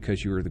choose you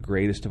because you were the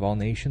greatest of all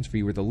nations, for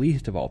you were the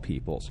least of all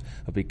peoples,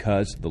 but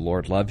because the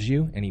Lord loves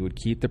you, and He would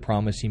keep the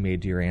promise He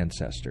made to your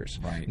ancestors.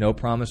 Right. No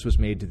promise was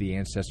made to the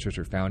ancestors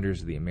or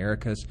founders of the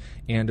Americas,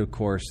 and of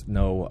course,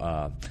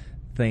 no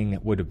thing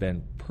would have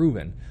been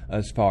proven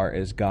as far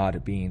as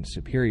God being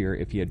superior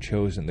if He had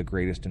chosen the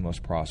greatest and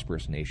most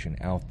prosperous nation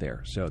out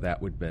there. So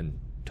that would have been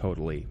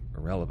totally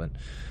irrelevant.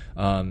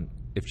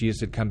 If Jesus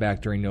had come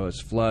back during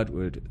Noah's flood,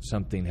 would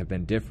something have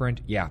been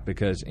different? Yeah,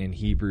 because in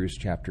Hebrews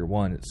chapter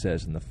 1, it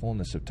says, in the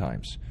fullness of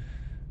times,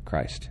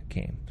 Christ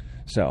came.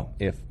 So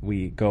if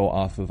we go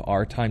off of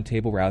our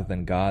timetable rather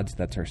than God's,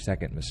 that's our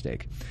second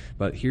mistake.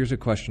 But here's a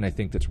question I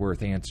think that's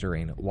worth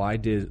answering. Why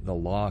did the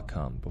law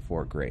come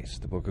before grace?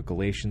 The book of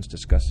Galatians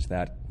discusses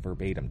that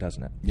verbatim,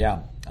 doesn't it?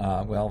 Yeah.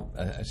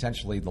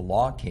 Essentially, the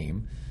law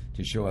came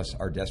to show us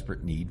our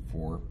desperate need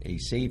for a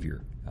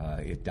Savior.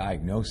 It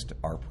diagnosed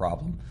our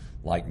problem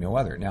like no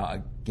other.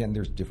 Now, again,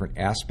 there's different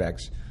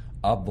aspects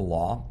of the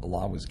law. The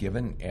law was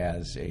given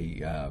as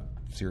a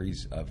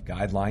series of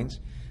guidelines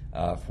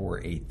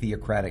for a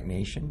theocratic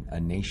nation, a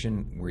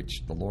nation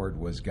which the Lord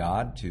was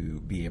God to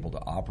be able to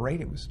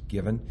operate. It was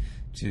given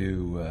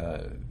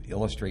to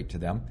illustrate to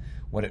them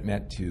what it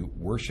meant to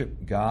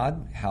worship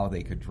God, how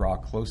they could draw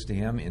close to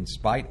Him in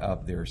spite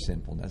of their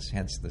sinfulness,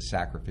 hence the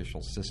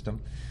sacrificial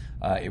system.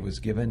 It was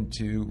given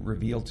to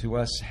reveal to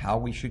us how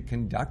we should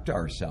conduct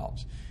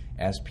ourselves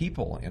as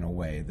people in a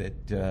way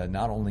that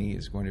not only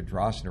is going to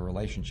draw us in a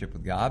relationship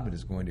with God, but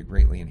is going to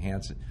greatly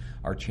enhance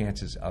our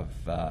chances of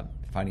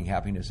finding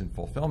happiness and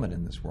fulfillment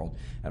in this world.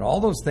 And all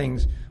those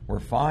things were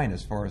fine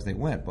as far as they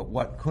went, but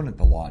what couldn't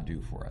the law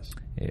do for us?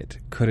 It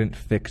couldn't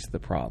fix the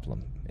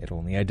problem. It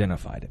only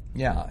identified it.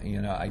 Yeah,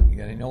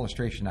 an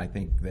illustration I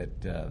think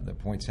that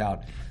points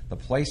out the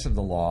place of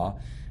the law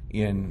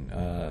in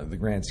the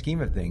grand scheme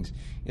of things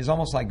is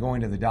almost like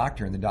going to the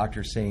doctor and the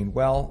doctor saying,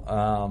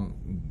 well,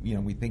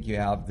 we think you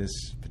have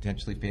this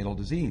potentially fatal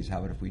disease. How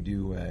about if we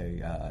do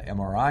a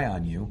MRI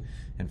on you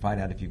and find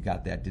out if you've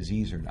got that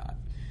disease or not?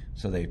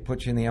 So they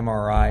put you in the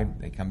MRI,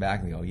 they come back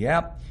and they go,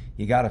 yep,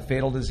 you got a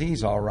fatal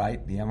disease, all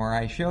right. The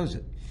MRI shows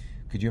it.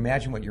 Could you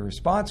imagine what your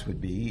response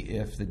would be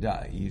if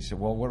you said,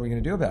 well, what are we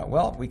going to do about it?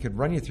 Well, we could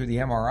run you through the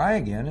MRI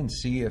again and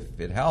see if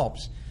it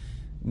helps.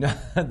 No,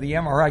 the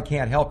MRI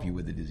can't help you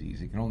with the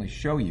disease. It can only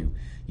show you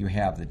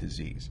have the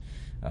disease.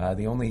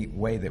 The only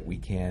way that we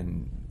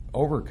can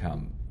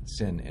overcome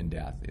sin and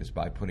death is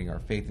by putting our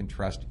faith and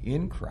trust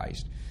in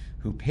Christ,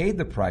 who paid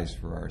the price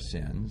for our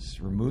sins,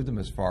 removed them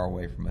as far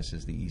away from us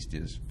as the east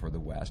is for the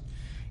west,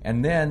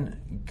 and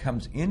then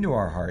comes into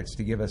our hearts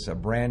to give us a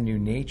brand new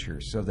nature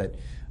so that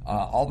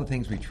all the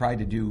things we tried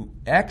to do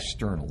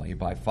externally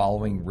by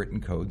following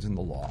written codes in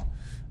the law,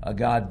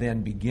 God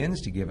then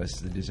begins to give us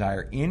the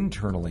desire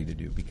internally to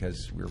do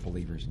because we're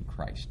believers in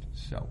Christ.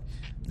 So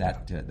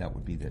that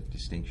would be the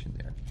distinction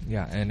there.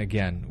 Yeah, and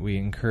again, we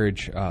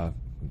encourage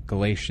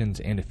Galatians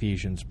and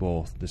Ephesians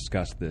both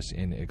discuss this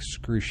in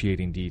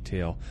excruciating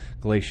detail.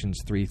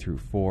 Galatians 3 through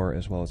 4,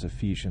 as well as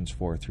Ephesians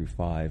 4 through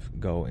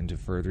 5, go into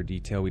further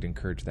detail. We'd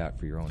encourage that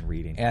for your own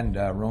reading. And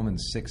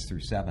Romans 6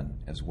 through 7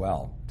 as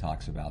well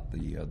talks about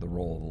the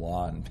role of the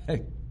law. And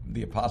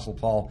the Apostle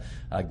Paul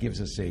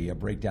gives us a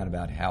breakdown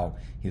about how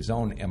his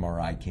own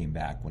MRI came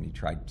back when he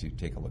tried to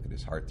take a look at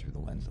his heart through the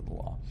lens of the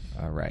law.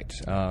 All right.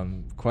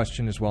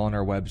 Question as well on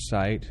our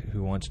website,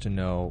 who wants to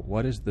know,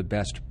 what is the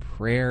best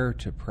prayer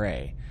to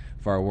pray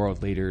for our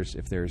world leaders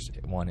if there's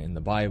one in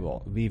the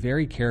Bible? Be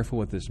very careful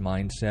with this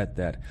mindset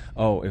that,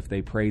 if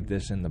they prayed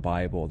this in the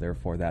Bible,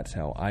 therefore that's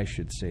how I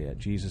should say it.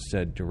 Jesus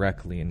said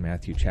directly in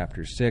Matthew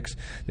chapter 6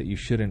 that you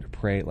shouldn't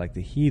pray like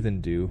the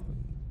heathen do,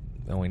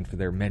 knowing for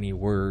their many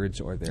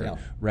words or their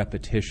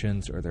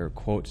repetitions or their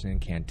quotes and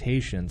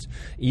incantations.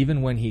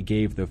 Even when he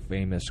gave the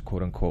famous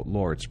quote-unquote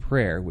Lord's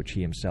Prayer, which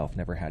he himself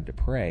never had to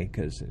pray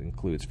because it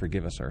includes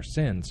forgive us our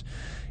sins,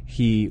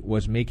 he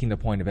was making the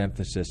point of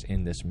emphasis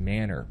in this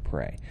manner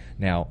pray.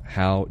 Now,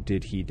 how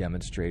did he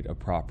demonstrate a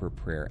proper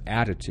prayer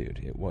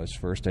attitude? It was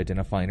first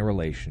identifying a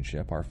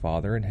relationship. Our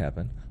Father in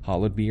heaven,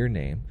 hallowed be your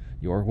name.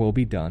 Your will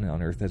be done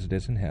on earth as it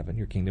is in heaven.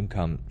 Your kingdom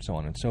come, so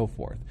on and so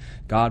forth.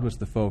 God was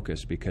the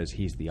focus because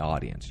he's the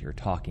audience. You're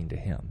talking to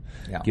him.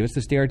 Yeah. Give us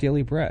this day our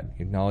daily bread.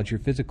 Acknowledge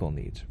your physical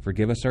needs.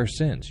 Forgive us our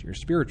sins, your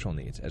spiritual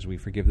needs, as we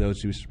forgive those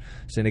who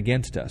sin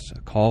against us.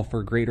 Call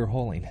for greater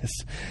holiness.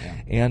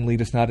 And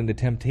lead us not into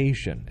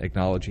temptation,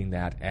 acknowledging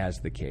that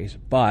as the case,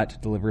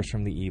 but deliver us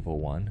from the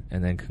evil one.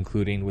 And then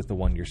concluding with the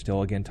one you're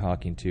still again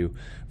talking to,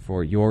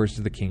 for yours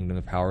is the kingdom,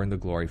 the power, and the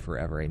glory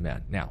forever.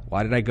 Amen. Now,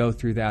 why did I go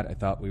through that? I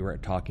thought we were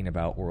talking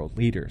about world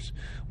leaders.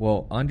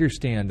 Well,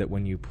 understand that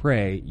when you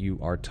pray, you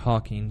are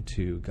talking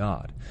to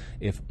God.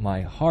 If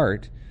my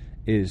heart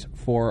is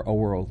for a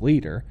world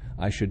leader,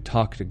 I should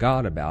talk to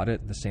God about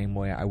it the same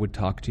way I would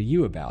talk to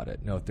you about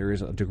it. Note, there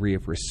is a degree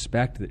of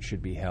respect that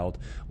should be held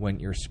when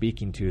you're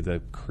speaking to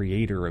the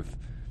creator of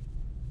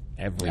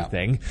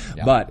everything.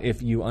 But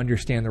if you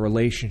understand the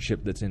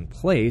relationship that's in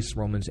place,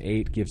 Romans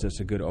 8 gives us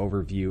a good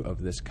overview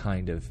of this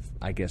kind of,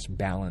 I guess,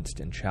 balanced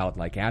and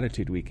childlike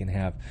attitude we can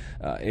have.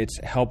 It's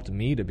helped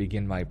me to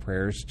begin my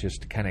prayers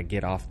just to kind of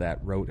get off that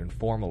rote and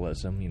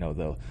formalism,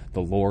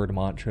 the Lord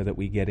mantra that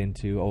we get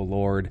into. Oh,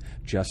 Lord,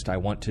 I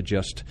want to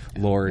just,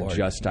 Lord,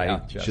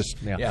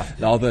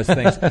 all those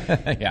things.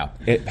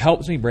 It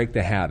helps me break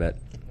the habit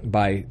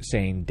by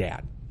saying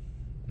Dad.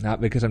 Not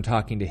because I'm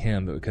talking to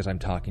him, but because I'm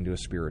talking to a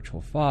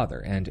spiritual father.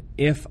 And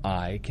if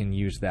I can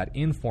use that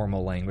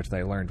informal language that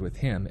I learned with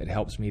him, it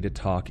helps me to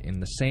talk in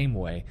the same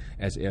way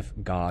as if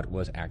God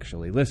was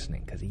actually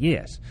listening, because he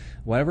is.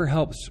 Whatever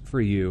helps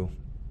for you,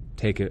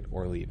 take it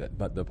or leave it.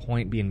 But the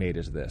point being made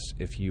is this.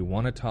 If you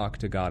want to talk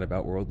to God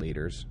about world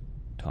leaders,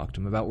 talk to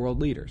him about world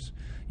leaders.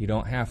 You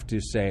don't have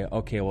to say,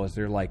 okay, well, is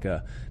there like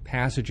a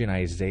passage in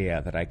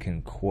Isaiah that I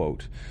can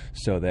quote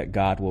so that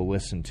God will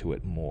listen to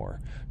it more?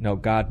 No,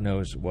 God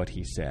knows what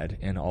he said,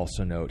 and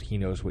also note, he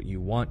knows what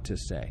you want to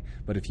say.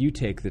 But if you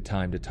take the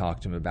time to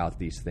talk to him about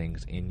these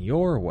things in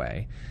your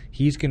way,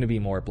 he's going to be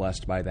more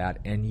blessed by that,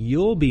 and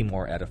you'll be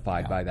more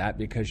edified by that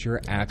because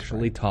you're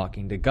actually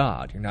talking to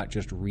God. You're not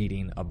just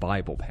reading a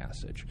Bible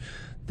passage.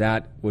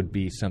 That would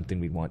be something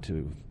we'd want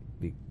to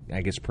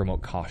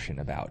promote caution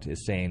about,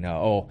 is saying,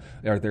 are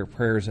there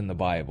prayers in the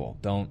Bible?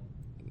 Don't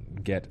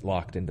get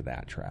locked into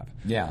that trap.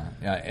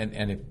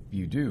 And if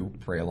you do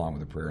pray along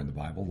with a prayer in the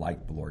Bible,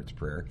 like the Lord's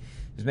Prayer,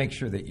 is make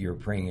sure that you're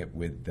praying it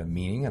with the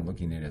meaning and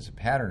looking at it as a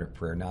pattern of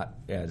prayer, not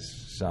as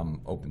some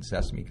open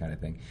sesame kind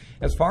of thing.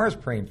 As far as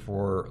praying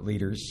for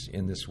leaders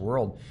in this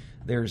world,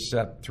 there's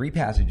 3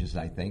 passages,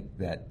 I think,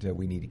 that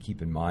we need to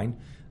keep in mind.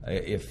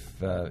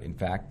 If, in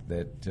fact,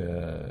 that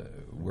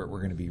we're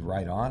going to be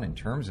right on in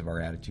terms of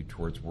our attitude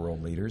towards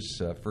world leaders.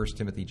 1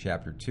 Timothy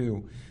chapter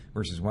 2,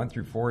 verses 1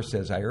 through 4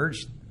 says, I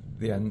urge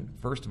then,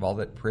 first of all,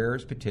 that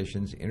prayers,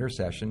 petitions,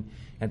 intercession,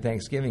 and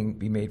thanksgiving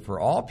be made for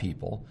all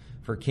people,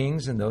 for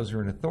kings and those who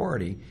are in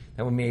authority,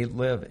 that we may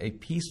live a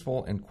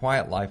peaceful and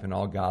quiet life in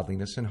all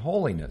godliness and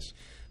holiness.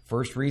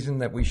 First reason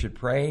that we should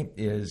pray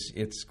is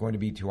it's going to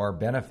be to our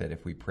benefit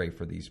if we pray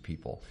for these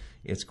people.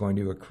 It's going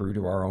to accrue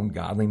to our own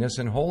godliness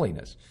and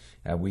holiness.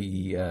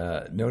 We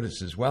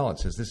notice as well, it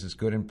says, this is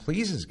good and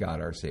pleases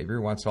God our Savior,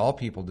 who wants all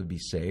people to be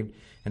saved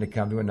and to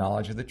come to a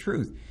knowledge of the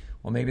truth.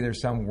 Well, maybe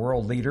there's some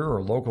world leader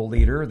or local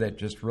leader that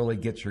just really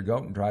gets your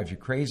goat and drives you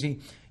crazy.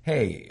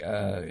 Hey,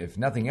 if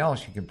nothing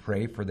else, you can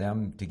pray for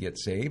them to get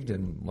saved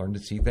and learn to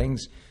see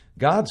things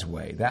God's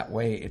way. That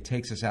way it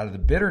takes us out of the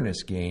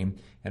bitterness game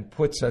and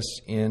puts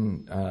us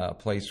in a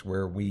place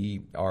where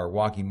we are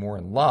walking more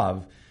in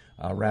love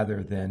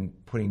rather than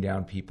putting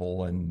down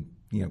people and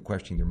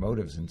questioning their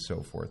motives and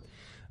so forth.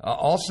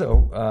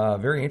 Also, a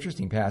very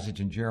interesting passage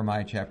in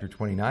Jeremiah chapter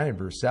 29 and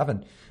verse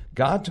 7.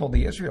 God told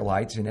the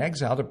Israelites in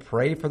exile to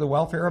pray for the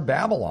welfare of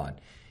Babylon.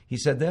 He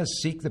said this,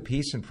 seek the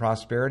peace and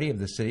prosperity of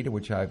the city to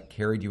which I've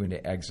carried you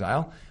into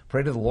exile.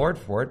 Pray to the Lord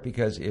for it,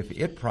 because if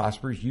it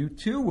prospers, you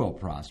too will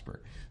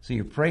prosper. So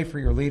you pray for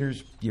your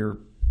leaders, you're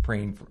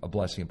praying for a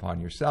blessing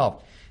upon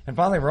yourself. And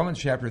finally, Romans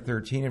chapter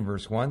 13 and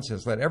verse 1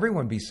 says, let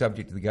everyone be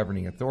subject to the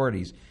governing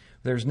authorities.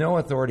 There's no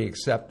authority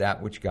except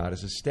that which God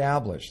has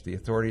established. The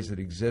authorities that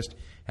exist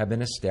have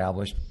been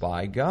established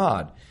by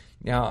God.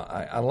 Now,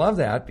 I love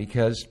that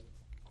because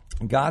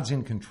God's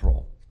in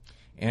control.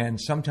 And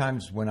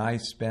sometimes when I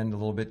spend a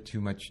little bit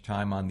too much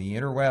time on the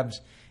interwebs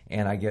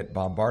and I get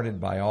bombarded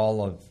by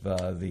all of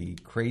the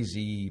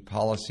crazy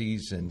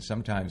policies and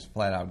sometimes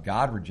flat-out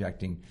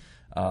God-rejecting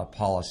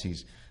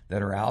policies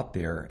that are out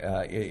there,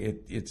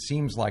 it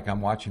seems like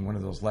I'm watching one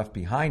of those Left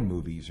Behind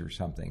movies or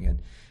something.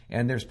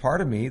 And there's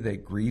part of me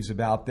that grieves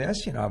about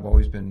this. I've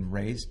always been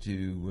raised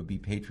to be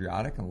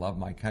patriotic and love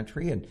my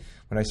country. And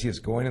when I see us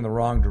going in the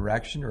wrong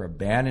direction or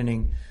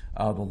abandoning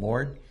the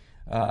Lord,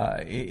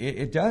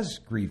 it does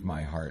grieve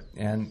my heart.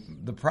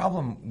 And the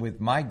problem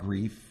with my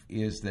grief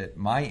is that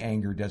my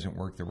anger doesn't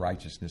work the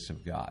righteousness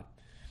of God.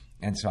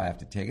 And so I have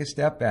to take a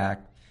step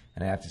back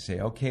and I have to say,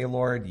 okay,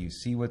 Lord, you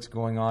see what's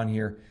going on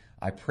here.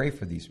 I pray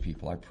for these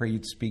people. I pray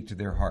you'd speak to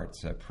their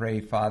hearts. I pray,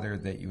 Father,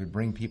 that you would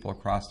bring people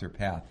across their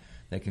path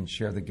that can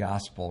share the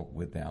gospel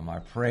with them. I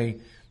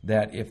pray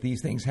that if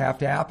these things have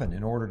to happen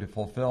in order to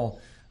fulfill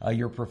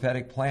your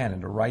prophetic plan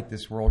and to right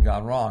this world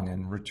gone wrong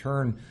and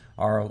return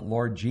our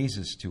Lord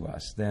Jesus to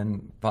us,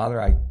 then, Father,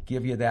 I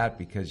give you that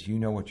because you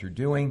know what you're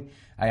doing.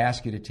 I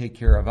ask you to take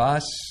care of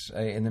us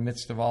in the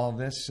midst of all of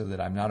this so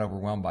that I'm not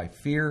overwhelmed by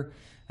fear,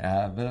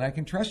 but that I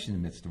can trust you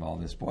in the midst of all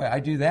this. Boy, I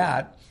do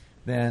that,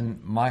 then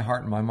my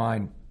heart and my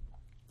mind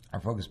are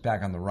focused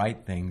back on the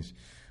right things.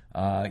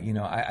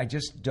 I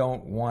just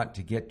don't want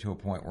to get to a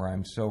point where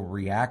I'm so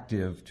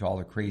reactive to all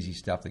the crazy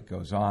stuff that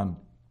goes on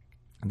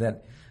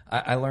that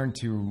I learn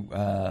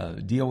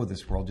to deal with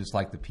this world just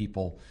like the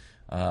people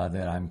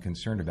that I'm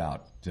concerned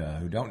about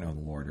who don't know the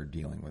Lord are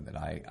dealing with it.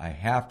 I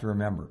have to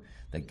remember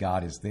that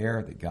God is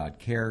there, that God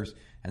cares,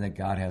 and that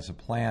God has a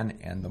plan.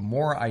 And the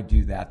more I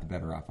do that, the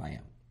better off I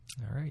am.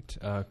 All right.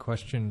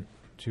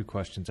 Two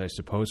questions, I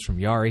suppose, from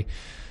Yari.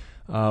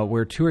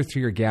 Where two or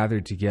three are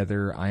gathered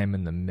together, I am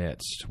in the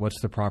midst. What's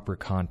the proper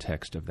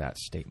context of that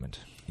statement?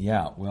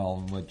 Yeah,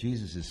 well, what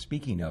Jesus is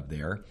speaking of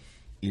there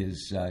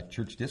is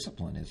church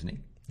discipline, isn't he?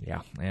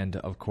 Yeah, and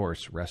of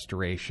course,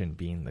 restoration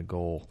being the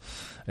goal.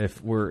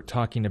 If we're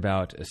talking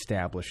about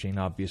establishing,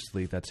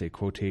 obviously that's a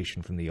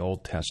quotation from the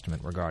Old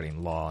Testament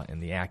regarding law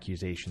and the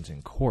accusations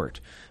in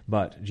court.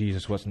 But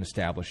Jesus wasn't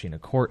establishing a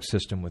court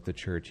system with the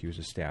church. He was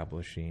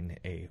establishing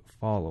a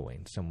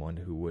following, someone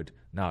who would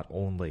not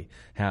only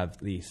have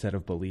the set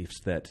of beliefs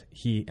that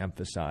he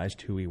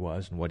emphasized, who he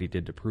was and what he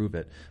did to prove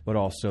it, but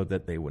also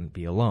that they wouldn't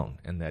be alone,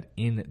 and that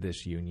in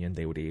this union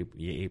they would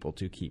be able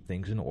to keep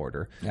things in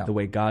order the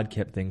way God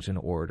kept things in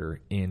order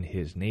in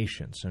his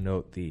nation. So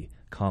note the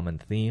common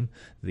theme,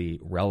 the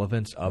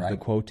relevance of the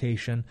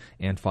quotation,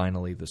 and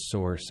finally the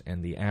source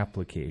and the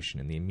application.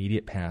 In the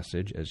immediate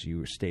passage, as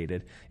you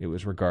stated, it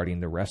was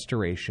regarding the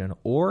restoration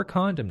or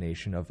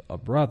condemnation of a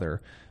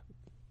brother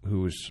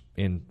who's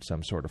in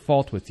some sort of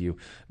fault with you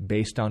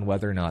based on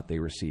whether or not they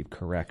receive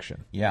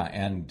correction. Yeah,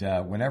 and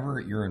whenever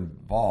you're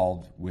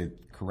involved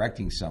with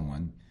correcting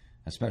someone,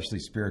 especially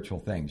spiritual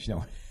things,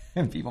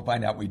 and people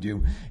find out we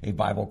do a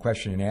Bible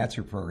question and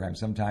answer program,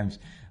 sometimes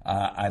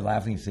I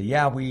laughingly say,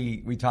 yeah,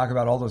 we talk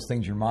about all those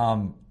things your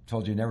mom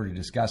told you never to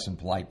discuss in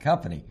polite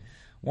company.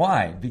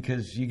 Why?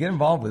 Because you get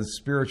involved with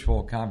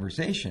spiritual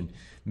conversation.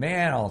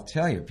 Man, I'll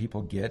tell you,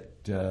 people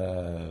get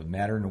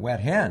madder than a wet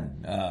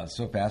hen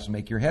so fast to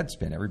make your head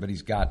spin.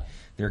 Everybody's got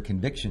their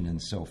conviction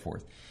and so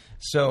forth.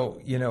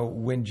 So,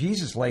 when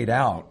Jesus laid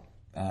out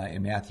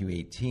in Matthew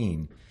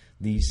 18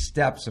 these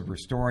steps of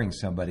restoring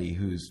somebody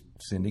who's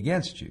sinned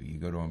against you, you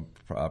go to them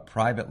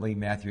privately.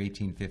 Matthew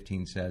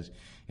 18:15 says,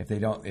 if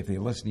they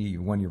listen to you,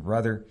 you won your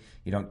brother.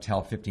 You don't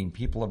tell 15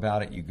 people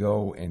about it. You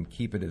go and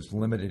keep it as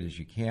limited as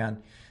you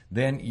can.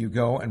 Then you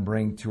go and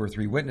bring 2 or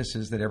 3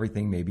 witnesses that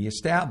everything may be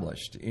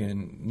established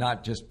in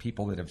not just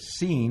people that have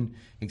seen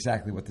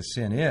exactly what the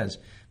sin is,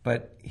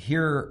 but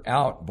hear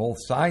out both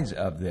sides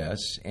of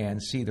this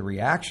and see the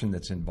reaction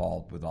that's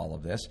involved with all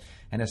of this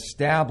and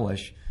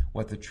establish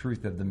what the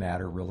truth of the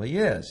matter really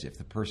is. If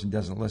the person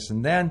doesn't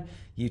listen, then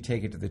you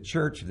take it to the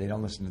church. If they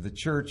don't listen to the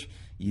church,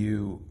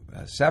 you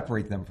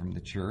separate them from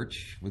the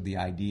church with the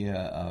idea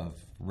of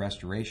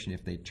restoration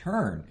if they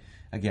turn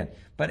again.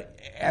 But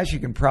as you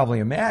can probably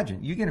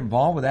imagine, you get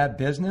involved with that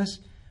business,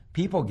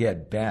 people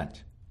get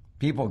bent.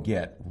 People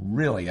get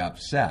really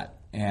upset.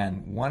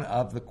 And one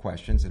of the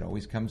questions that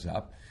always comes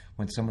up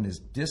when someone is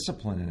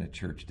disciplined in a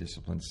church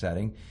discipline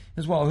setting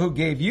is, well, who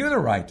gave you the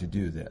right to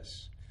do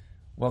this?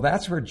 Well,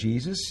 that's where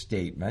Jesus'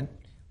 statement,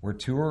 where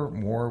 2 or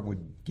more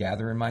would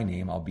gather in my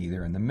name, I'll be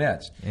there in the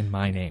midst. In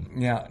my name.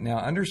 Now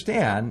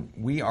understand,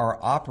 we are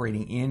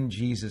operating in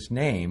Jesus'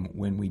 name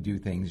when we do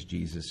things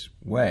Jesus'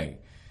 way.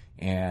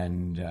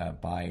 And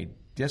by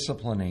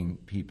disciplining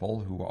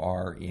people who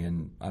are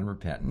in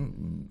unrepentant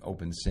and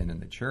open sin in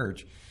the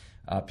church,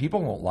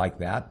 people won't like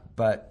that,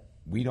 but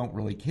we don't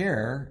really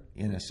care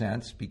in a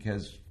sense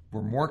because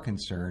we're more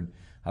concerned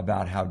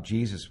about how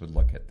Jesus would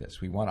look at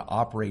this. We want to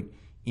operate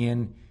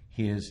in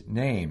his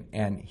name.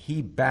 And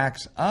he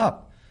backs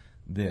up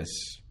this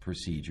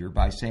procedure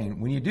by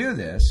saying, when you do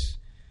this,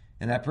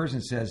 and that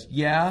person says,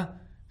 yeah,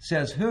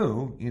 says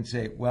who? You can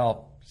say,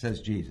 well,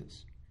 says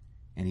Jesus.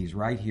 And he's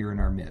right here in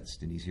our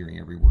midst, and he's hearing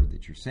every word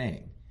that you're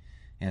saying.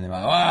 And they're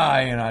like,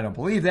 I don't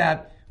believe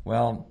that.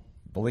 Well,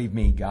 believe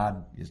me,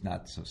 God is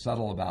not so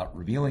subtle about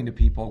revealing to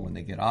people when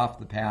they get off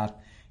the path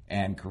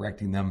and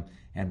correcting them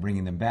and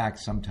bringing them back.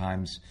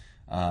 Sometimes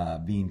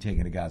being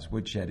taken to God's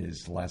woodshed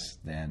is less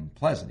than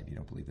pleasant. If you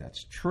don't believe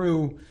that's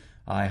true,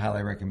 I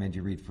highly recommend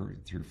you read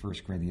through 1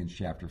 Corinthians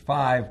chapter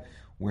 5,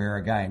 where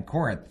a guy in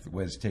Corinth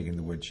was taken to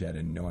the woodshed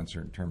and in no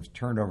uncertain terms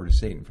turned over to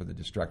Satan for the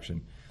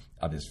destruction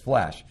of his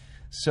flesh.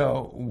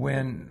 So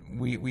when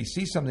we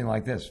see something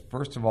like this,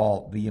 first of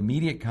all, the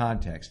immediate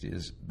context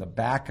is the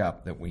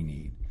backup that we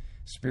need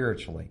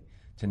spiritually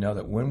to know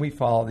that when we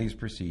follow these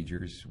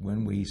procedures,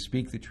 when we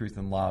speak the truth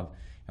in love,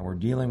 and we're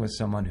dealing with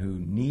someone who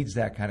needs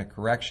that kind of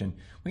correction,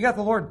 we got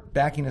the Lord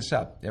backing us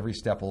up every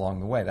step along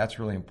the way. That's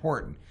really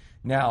important.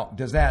 Now,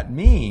 does that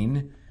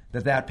mean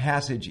that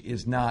passage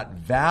is not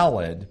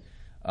valid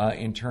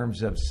in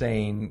terms of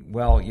saying,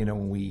 well,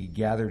 when we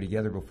gather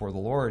together before the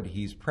Lord,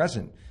 He's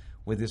present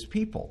with His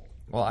people?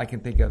 Well, I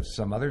can think of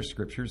some other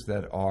scriptures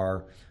that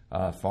are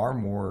far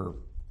more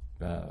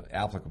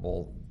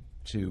applicable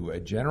to a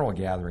general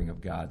gathering of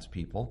God's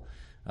people.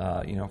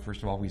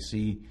 First of all, we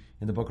see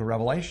in the book of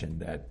Revelation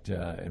that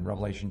in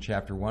Revelation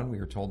chapter 1, we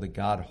are told that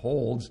God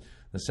holds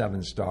the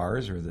seven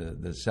stars, or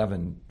the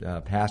seven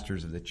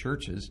pastors of the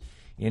churches,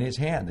 in His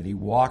hand, that He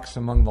walks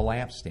among the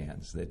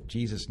lampstands, that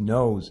Jesus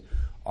knows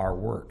our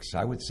works.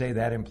 I would say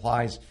that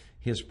implies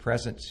His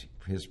presence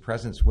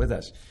with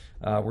us.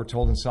 We're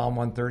told in Psalm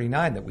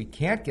 139 that we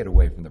can't get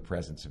away from the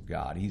presence of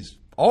God. He's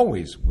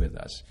always with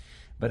us.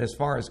 But as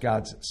far as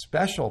God's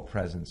special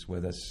presence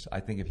with us, I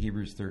think of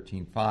Hebrews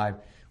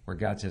 13:5, where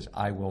God says,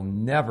 I will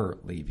never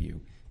leave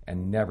you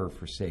and never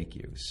forsake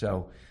you.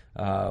 So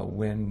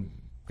when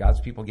God's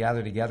people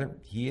gather together,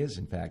 He is,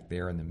 in fact,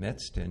 there in the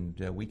midst, and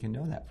we can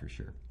know that for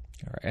sure.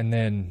 All right. And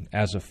then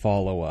as a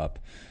follow-up,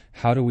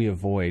 how do we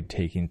avoid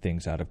taking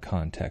things out of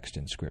context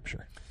in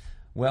Scripture?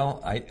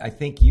 Well, I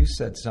think you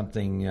said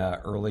something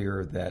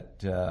earlier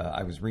that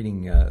I was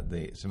reading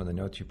some of the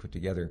notes you put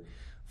together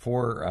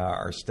for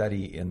our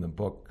study in the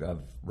book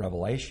of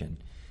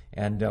Revelation.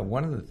 And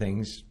one of the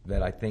things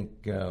that I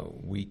think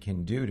we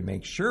can do to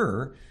make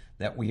sure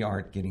that we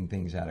aren't getting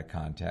things out of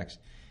context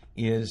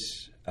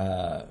is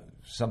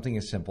something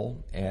as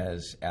simple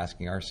as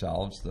asking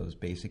ourselves those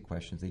basic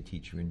questions they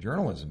teach you in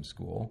journalism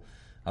school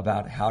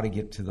about how to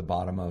get to the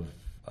bottom of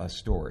a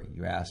story.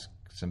 You ask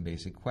some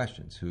basic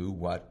questions: who,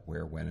 what,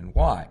 where, when, and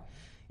why.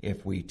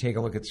 If we take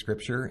a look at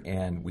Scripture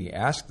and we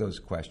ask those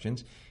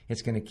questions,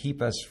 it's going to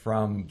keep us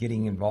from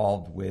getting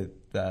involved with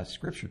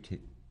Scripture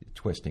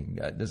twisting.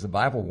 Does the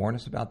Bible warn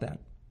us about that?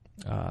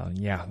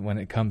 Yeah, when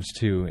it comes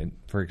to,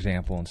 for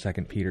example, in 2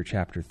 Peter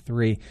chapter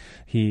 3,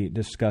 he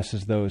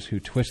discusses those who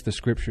twist the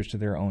Scriptures to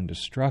their own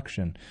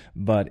destruction,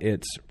 but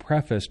it's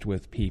prefaced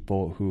with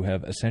people who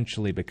have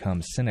essentially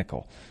become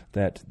cynical,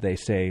 that they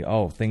say,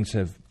 things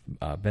have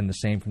been the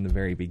same from the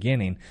very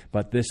beginning,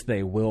 but this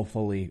they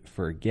willfully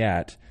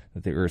forget,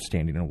 that the earth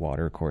standing in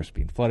water, of course,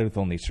 being flooded with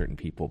only certain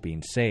people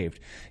being saved.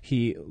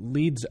 He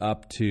leads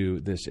up to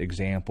this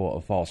example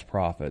of false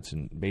prophets,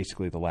 and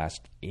basically the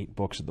last 8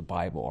 books of the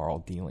Bible are all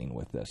dealing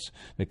with this,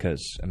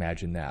 because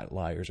imagine that.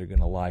 Liars are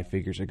going to lie,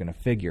 figures are going to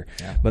figure.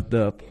 Yeah. But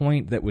the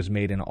point that was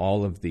made in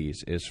all of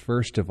these is,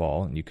 first of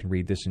all, and you can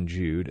read this in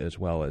Jude as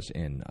well as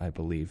in, I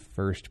believe,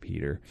 1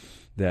 Peter,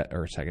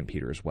 or 2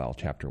 Peter as well,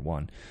 chapter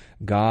 1,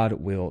 God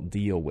will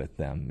deal with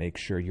them. Make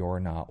sure you're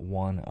not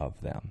one of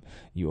them.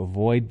 You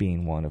avoid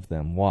being one of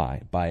them.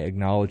 Why? By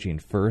acknowledging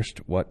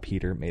first what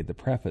Peter made the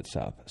preface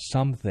of.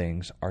 Some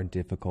things are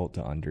difficult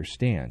to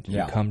understand.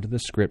 Yeah. You come to the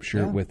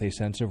Scripture with a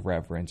sense of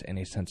reverence and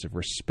a sense of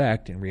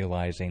respect, and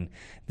realizing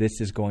this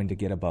is going to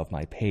get above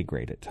my pay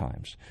grade at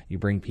times. You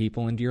bring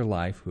people into your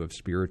life who have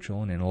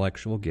spiritual and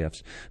intellectual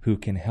gifts who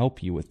can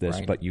help you with this,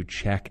 right, but you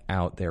check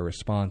out their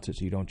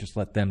responses. You don't just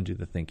let them do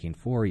the thinking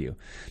for you.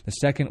 The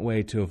second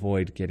way to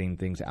avoid getting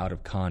things out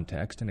of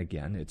context, and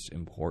again, it's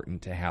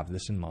important to have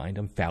this in mind,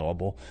 I'm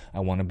fallible. I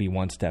want to be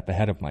one step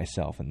ahead of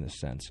myself in this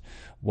sense.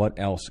 What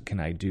else can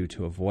I do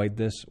to avoid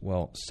this?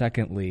 Well,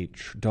 secondly,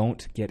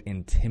 don't get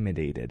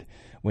intimidated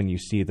when you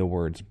see the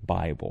words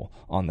Bible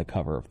on the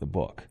cover of the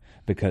book,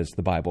 because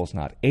the Bible is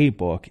not a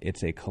book,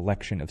 it's a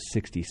collection of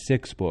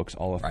 66 books,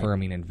 all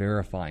affirming and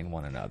verifying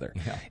one another.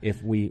 Yeah.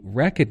 If we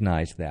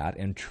recognize that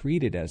and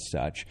treat it as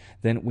such,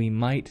 then we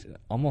might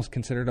almost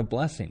consider it a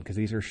blessing, because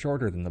these are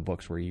shorter than the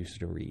books we're used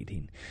to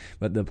reading.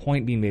 But the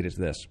point being made is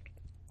this: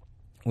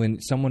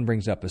 when someone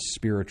brings up a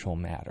spiritual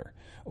matter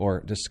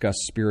or discuss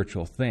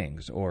spiritual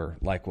things, or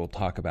like we'll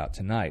talk about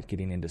tonight,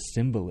 getting into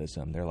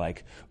symbolism, they're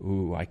like,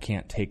 ooh, I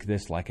can't take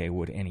this like I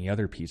would any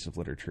other piece of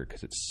literature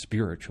because it's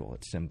spiritual,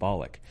 it's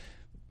symbolic.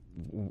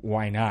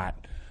 Why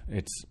not?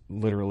 It's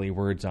literally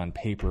words on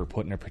paper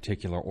put in a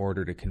particular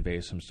order to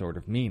convey some sort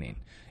of meaning.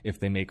 If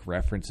they make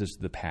references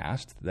to the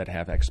past that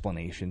have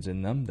explanations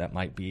in them, that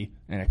might be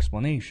an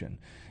explanation.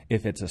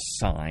 If it's a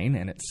sign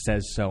and it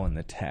says so in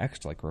the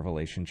text, like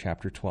Revelation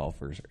chapter 12,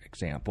 for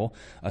example,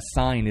 a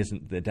sign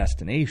isn't the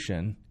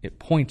destination, it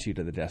points you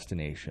to the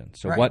destination.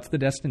 So What's the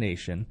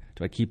destination?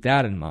 Do I keep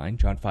that in mind?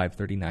 John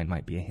 5:39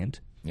 might be a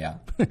hint. Yeah.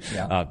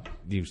 Yeah.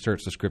 You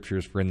search the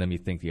Scriptures, for in them you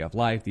think you have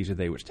life. These are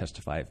they which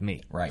testify of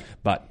me. Right.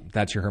 But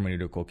that's your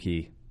hermeneutical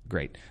key.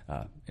 Great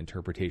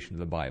interpretation of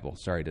the Bible.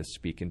 Sorry to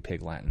speak in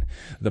pig Latin.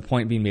 The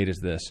point being made is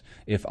this.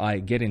 If I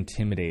get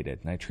intimidated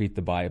and I treat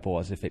the Bible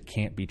as if it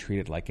can't be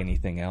treated like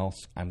anything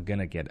else, I'm going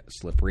to get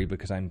slippery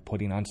because I'm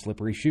putting on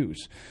slippery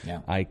shoes.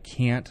 Yeah. I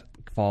can't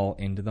fall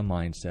into the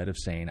mindset of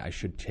saying I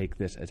should take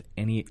this as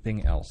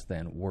anything else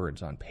than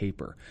words on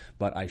paper,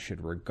 but I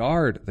should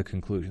regard the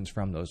conclusions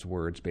from those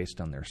words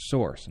based on their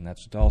source, and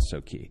that's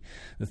also key.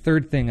 The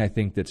third thing I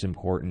think that's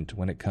important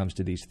when it comes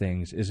to these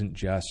things isn't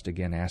just,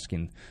 again,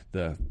 asking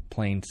the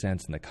plain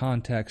sense and the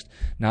context,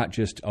 not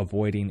just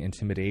avoiding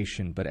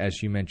intimidation, but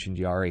as you mentioned,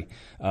 Yari,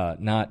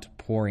 not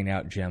pouring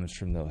out gems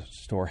from the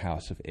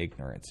storehouse of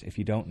ignorance. If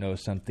you don't know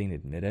something,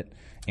 admit it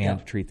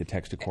and treat the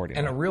text accordingly.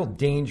 And a real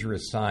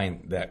dangerous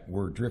sign that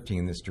we're drifting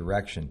in this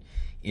direction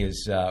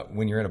is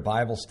when you're at a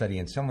Bible study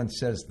and someone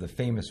says the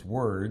famous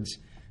words,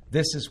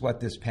 "This is what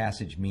this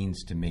passage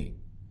means to me."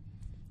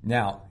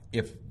 Now,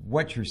 if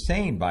what you're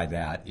saying by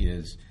that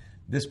is,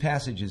 this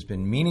passage has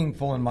been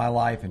meaningful in my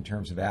life in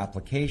terms of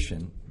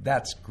application,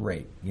 that's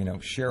great.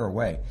 Share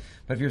away.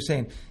 But if you're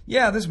saying,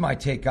 yeah, this is my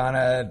take on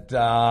it,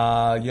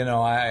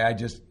 I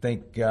just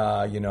think,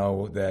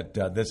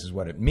 that this is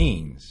what it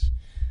means.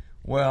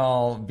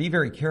 Well, be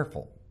very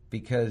careful,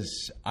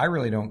 because I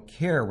really don't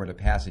care what a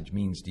passage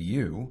means to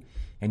you,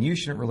 and you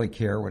shouldn't really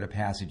care what a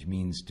passage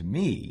means to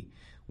me.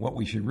 What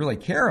we should really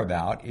care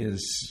about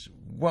is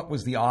what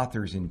was the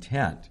author's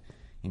intent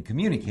in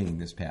communicating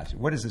this passage.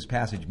 What does this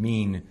passage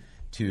mean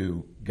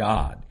to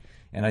God?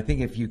 And I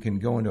think if you can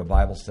go into a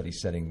Bible study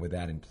setting with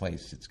that in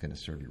place, it's going to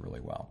serve you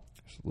really well.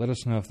 Let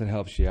us know if that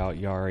helps you out,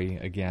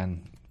 Yari.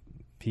 Again,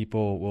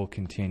 people will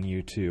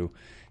continue to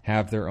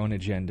have their own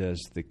agendas.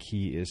 The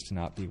key is to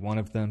not be one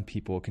of them.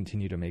 People will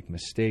continue to make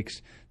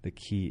mistakes. The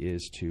key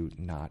is to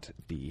not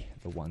be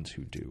the ones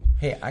who do.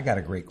 Hey, I got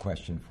a great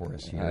question for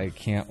us here. I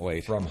can't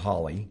wait. From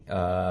Holly.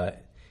 It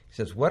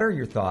says, what are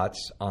your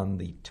thoughts on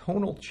the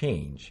tonal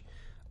change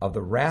of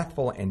the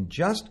wrathful and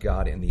just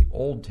God in the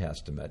Old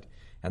Testament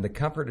and the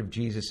comfort of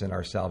Jesus in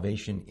our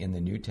salvation in the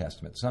New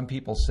Testament? Some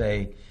people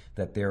say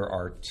that there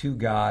are two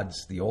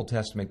gods. The Old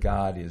Testament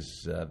God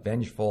is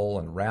vengeful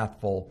and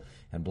wrathful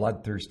and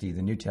bloodthirsty.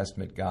 The New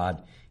Testament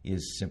God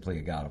is simply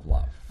a God of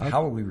love.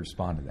 How would we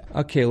respond to that?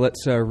 Okay,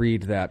 let's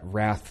read that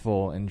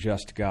wrathful and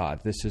just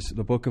God. This is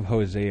the book of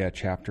Hosea,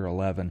 chapter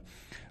 11.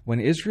 When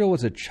Israel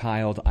was a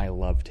child, I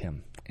loved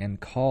him, and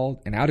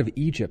out of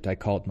Egypt I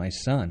called my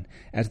son.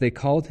 As they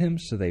called him,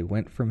 so they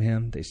went from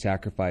him. They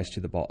sacrificed to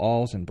the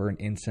Baals and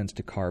burned incense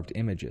to carved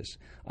images.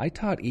 I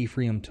taught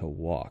Ephraim to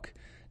walk,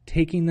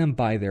 taking them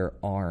by their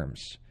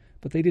arms,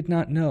 but they did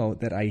not know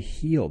that I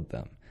healed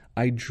them.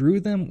 I drew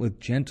them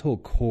with gentle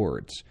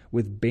cords,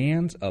 with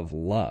bands of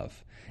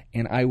love,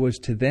 and I was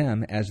to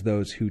them as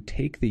those who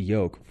take the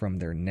yoke from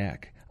their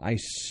neck. I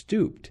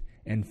stooped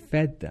and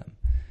fed them.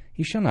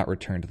 He shall not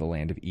return to the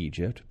land of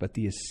Egypt, but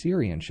the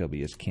Assyrian shall be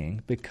his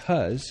king,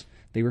 because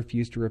they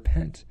refuse to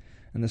repent.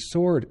 And the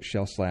sword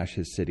shall slash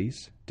his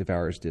cities,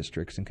 devour his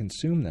districts, and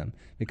consume them,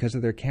 because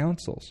of their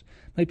counsels.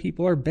 My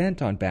people are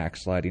bent on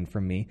backsliding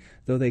from me.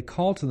 Though they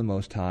call to the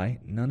Most High,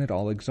 none at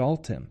all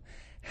exalt him.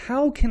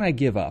 How can I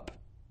give up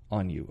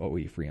on you, O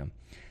Ephraim?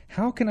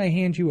 How can I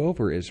hand you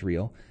over,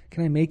 Israel?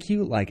 Can I make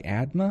you like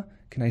Admah?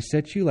 Can I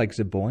set you like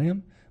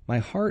Zeboim? My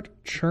heart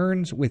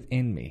churns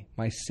within me.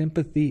 My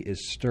sympathy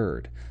is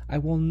stirred. I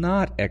will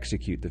not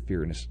execute the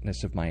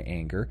fierceness of my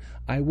anger.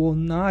 I will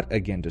not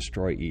again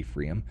destroy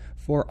Ephraim,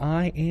 for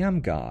I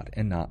am God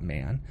and not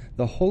man,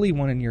 the Holy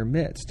One in your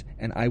midst,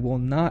 and I will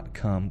not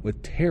come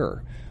with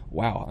terror.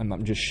 Wow,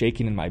 I'm just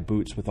shaking in my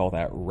boots with all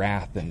that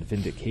wrath and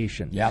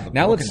vindication. Yeah, the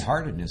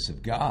brokenheartedness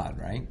of God,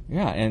 right?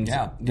 Yeah, and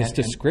this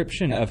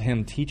description of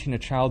him teaching a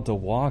child to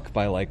walk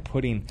by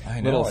putting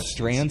little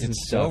strands and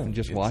stuff and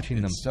just watching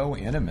them. It's so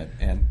intimate.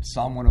 And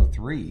Psalm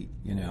 103,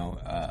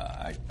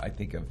 I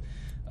think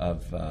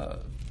of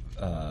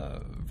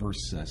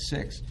verse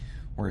 6,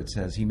 where it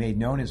says, he made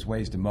known his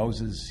ways to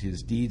Moses,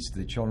 his deeds to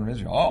the children of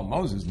Israel. Oh,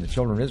 Moses and the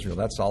children of Israel,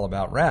 that's all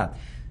about wrath.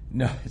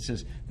 No, it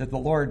says that the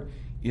Lord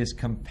is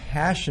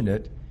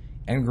compassionate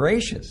and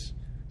gracious,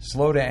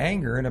 slow to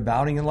anger and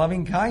abounding in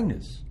loving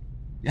kindness.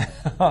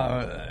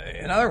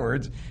 In other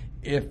words,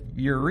 if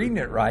you're reading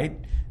it right,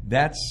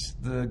 that's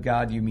the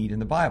God you meet in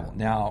the Bible.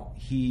 Now,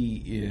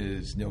 he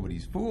is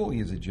nobody's fool. He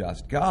is a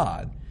just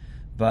God,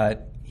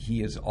 but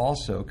he is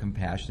also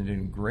compassionate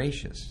and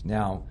gracious.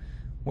 Now,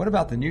 what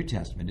about the New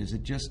Testament? Is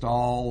it just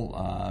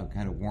all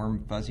kind of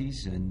warm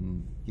fuzzies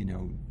and,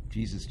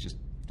 Jesus just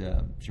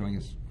showing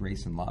us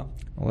grace and love?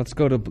 Well, let's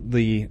go to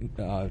the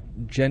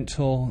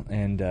gentle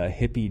and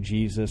hippie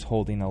Jesus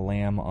holding a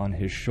lamb on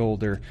his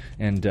shoulder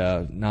and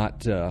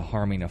not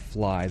harming a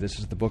fly. This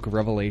is the book of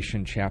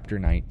Revelation, chapter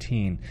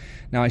 19.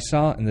 Now I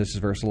saw, and this is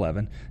verse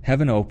 11,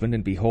 heaven opened,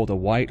 and behold, a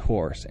white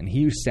horse, and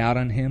he who sat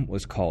on him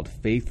was called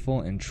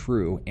Faithful and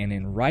True, and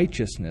in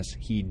righteousness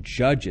he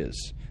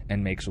judges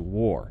and makes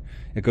war.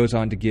 It goes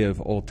on to give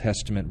Old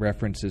Testament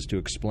references to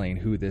explain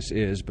who this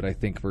is, but I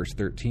think verse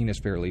 13 is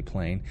fairly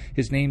plain.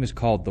 His name is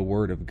called the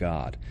Word of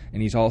God,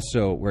 and he's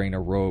also wearing a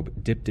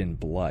robe dipped in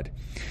blood.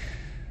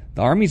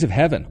 The armies of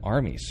heaven,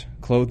 armies,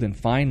 clothed in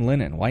fine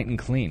linen, white and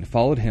clean,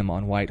 followed him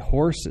on white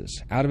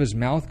horses. Out of his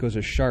mouth goes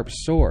a sharp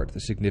sword.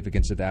 The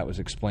significance of that was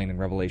explained in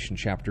Revelation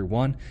chapter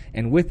 1.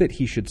 And with it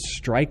he should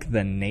strike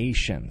the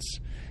nations,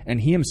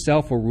 and he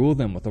himself will rule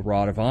them with a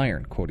rod of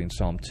iron, quoting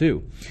Psalm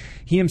 2.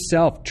 He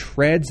himself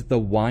treads the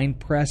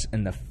winepress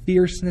and the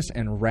fierceness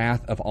and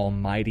wrath of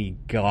Almighty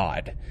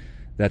God.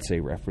 That's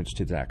a reference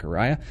to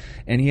Zechariah.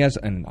 And he has,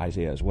 and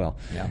Isaiah as well.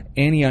 Yeah.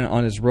 And he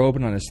on his robe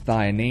and on his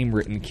thigh a name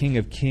written, King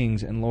of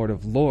Kings and Lord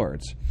of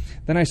Lords.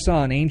 Then I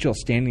saw an angel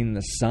standing in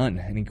the sun,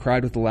 and he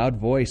cried with a loud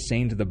voice,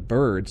 saying to the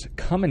birds,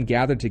 Come and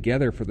gather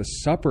together for the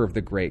supper of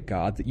the great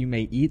God, that you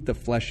may eat the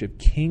flesh of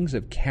kings,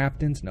 of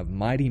captains, and of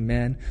mighty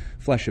men,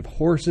 flesh of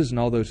horses and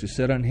all those who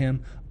sit on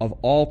him, of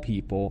all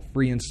people,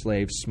 free and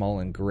slave, small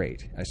and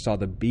great. I saw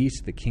the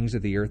beast, the kings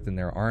of the earth and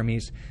their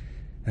armies,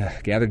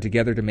 gathered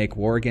together to make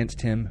war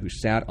against him who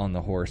sat on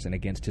the horse and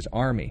against his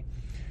army.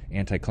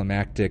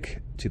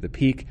 Anticlimactic to the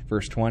peak,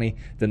 verse 20,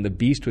 Then the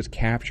beast was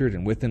captured,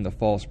 and with him the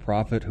false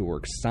prophet who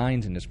worked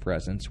signs in his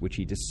presence, which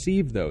he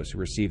deceived those who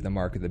received the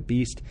mark of the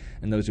beast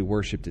and those who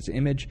worshipped his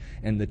image.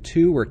 And the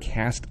two were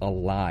cast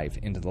alive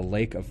into the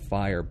lake of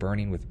fire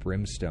burning with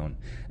brimstone.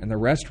 And the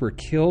rest were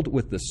killed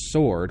with the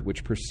sword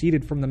which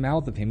proceeded from the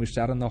mouth of him who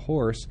sat on the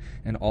horse,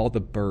 and all the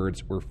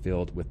birds were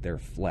filled with their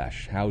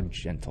flesh. How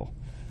gentle.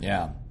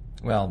 Yeah.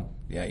 Well,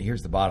 yeah,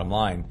 here's the bottom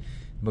line.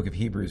 The book of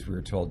Hebrews, we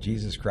were told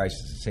Jesus Christ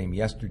is the same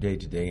yesterday,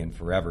 today, and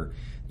forever.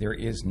 There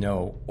is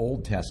no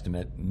Old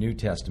Testament, New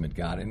Testament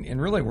God.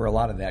 And really where a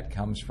lot of that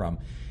comes from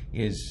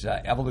is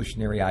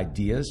evolutionary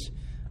ideas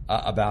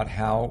about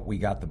how we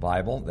got the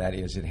Bible. That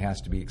is, it has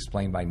to be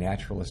explained by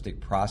naturalistic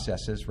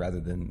processes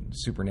rather than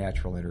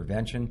supernatural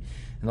intervention.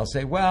 And they'll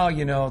say, well,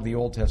 you know, the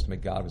Old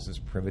Testament God was this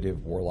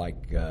primitive,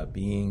 warlike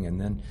being.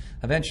 And then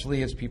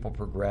eventually, as people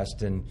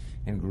progressed and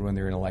grew in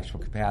their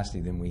intellectual capacity,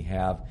 then we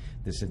have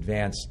this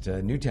advanced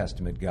New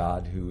Testament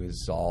God who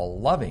is all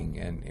loving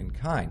and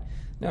kind.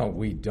 No,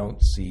 we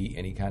don't see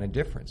any kind of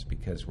difference,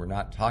 because we're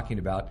not talking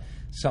about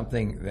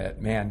something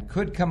that man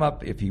could come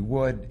up if he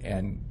would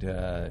and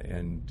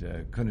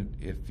couldn't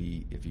if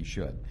he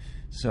should.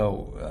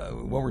 So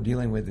what we're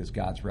dealing with is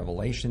God's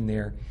revelation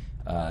there,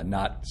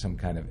 not some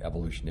kind of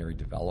evolutionary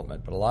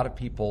development. But a lot of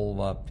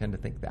people tend to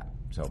think that.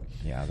 So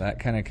yeah, that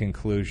kind of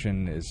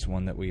conclusion is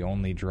one that we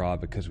only draw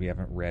because we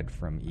haven't read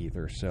from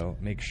either. So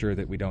make sure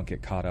that we don't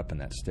get caught up in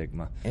that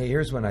stigma. Hey,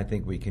 here's one I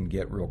think we can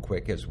get real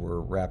quick as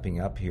we're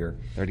wrapping up here.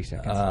 30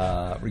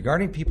 seconds.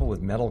 Regarding people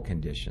with mental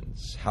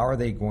conditions, how are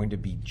they going to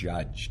be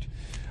judged?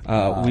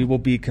 We will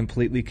be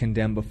completely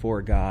condemned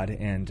before God,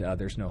 and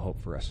there's no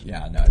hope for us.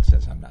 Yeah, no, it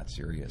says I'm not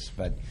serious.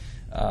 But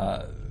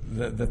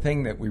the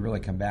thing that we really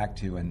come back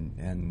to,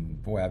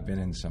 and boy, I've been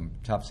in some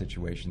tough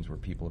situations where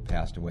people have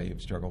passed away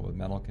who've struggled with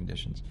mental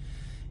conditions.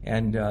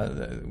 And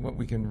what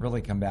we can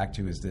really come back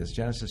to is this.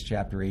 Genesis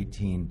chapter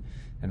 18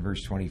 and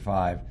verse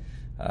 25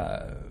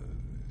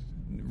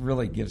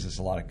 really gives us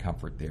a lot of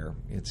comfort there.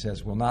 It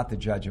says, Will not the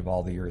judge of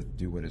all the earth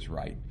do what is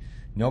right?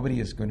 Nobody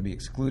is going to be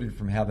excluded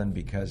from heaven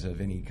because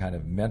of any kind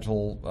of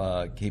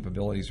mental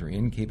capabilities or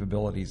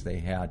incapabilities they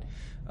had.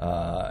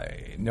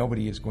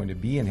 Nobody is going to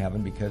be in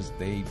heaven because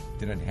they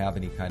didn't have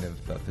any kind of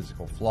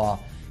physical flaw.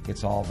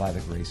 It's all by the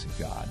grace of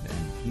God.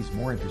 And He's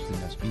more interested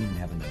in us being in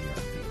heaven than we are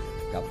being here.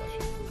 God bless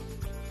you.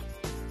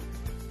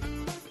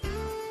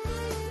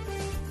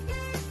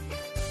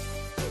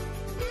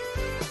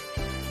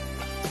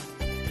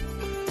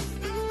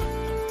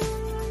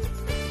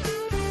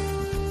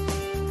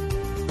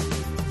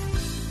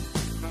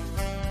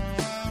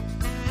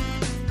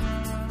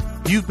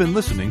 You've been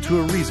listening to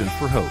A Reason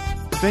for Hope.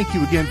 Thank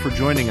you again for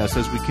joining us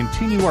as we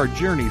continue our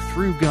journey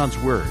through God's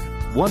Word,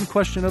 one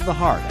question of the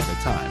heart at a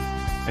time.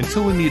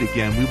 Until we meet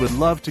again, we would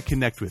love to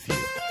connect with you.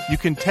 You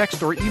can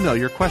text or email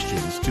your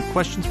questions to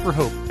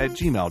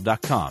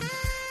questionsforhope@gmail.com.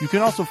 You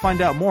can also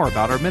find out more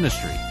about our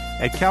ministry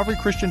at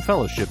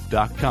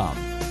calvarychristianfellowship.com.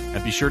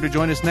 And be sure to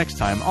join us next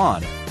time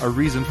on A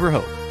Reason for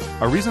Hope.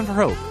 A Reason for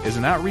Hope is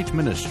an outreach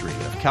ministry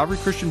of Calvary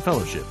Christian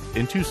Fellowship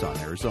in Tucson,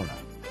 Arizona.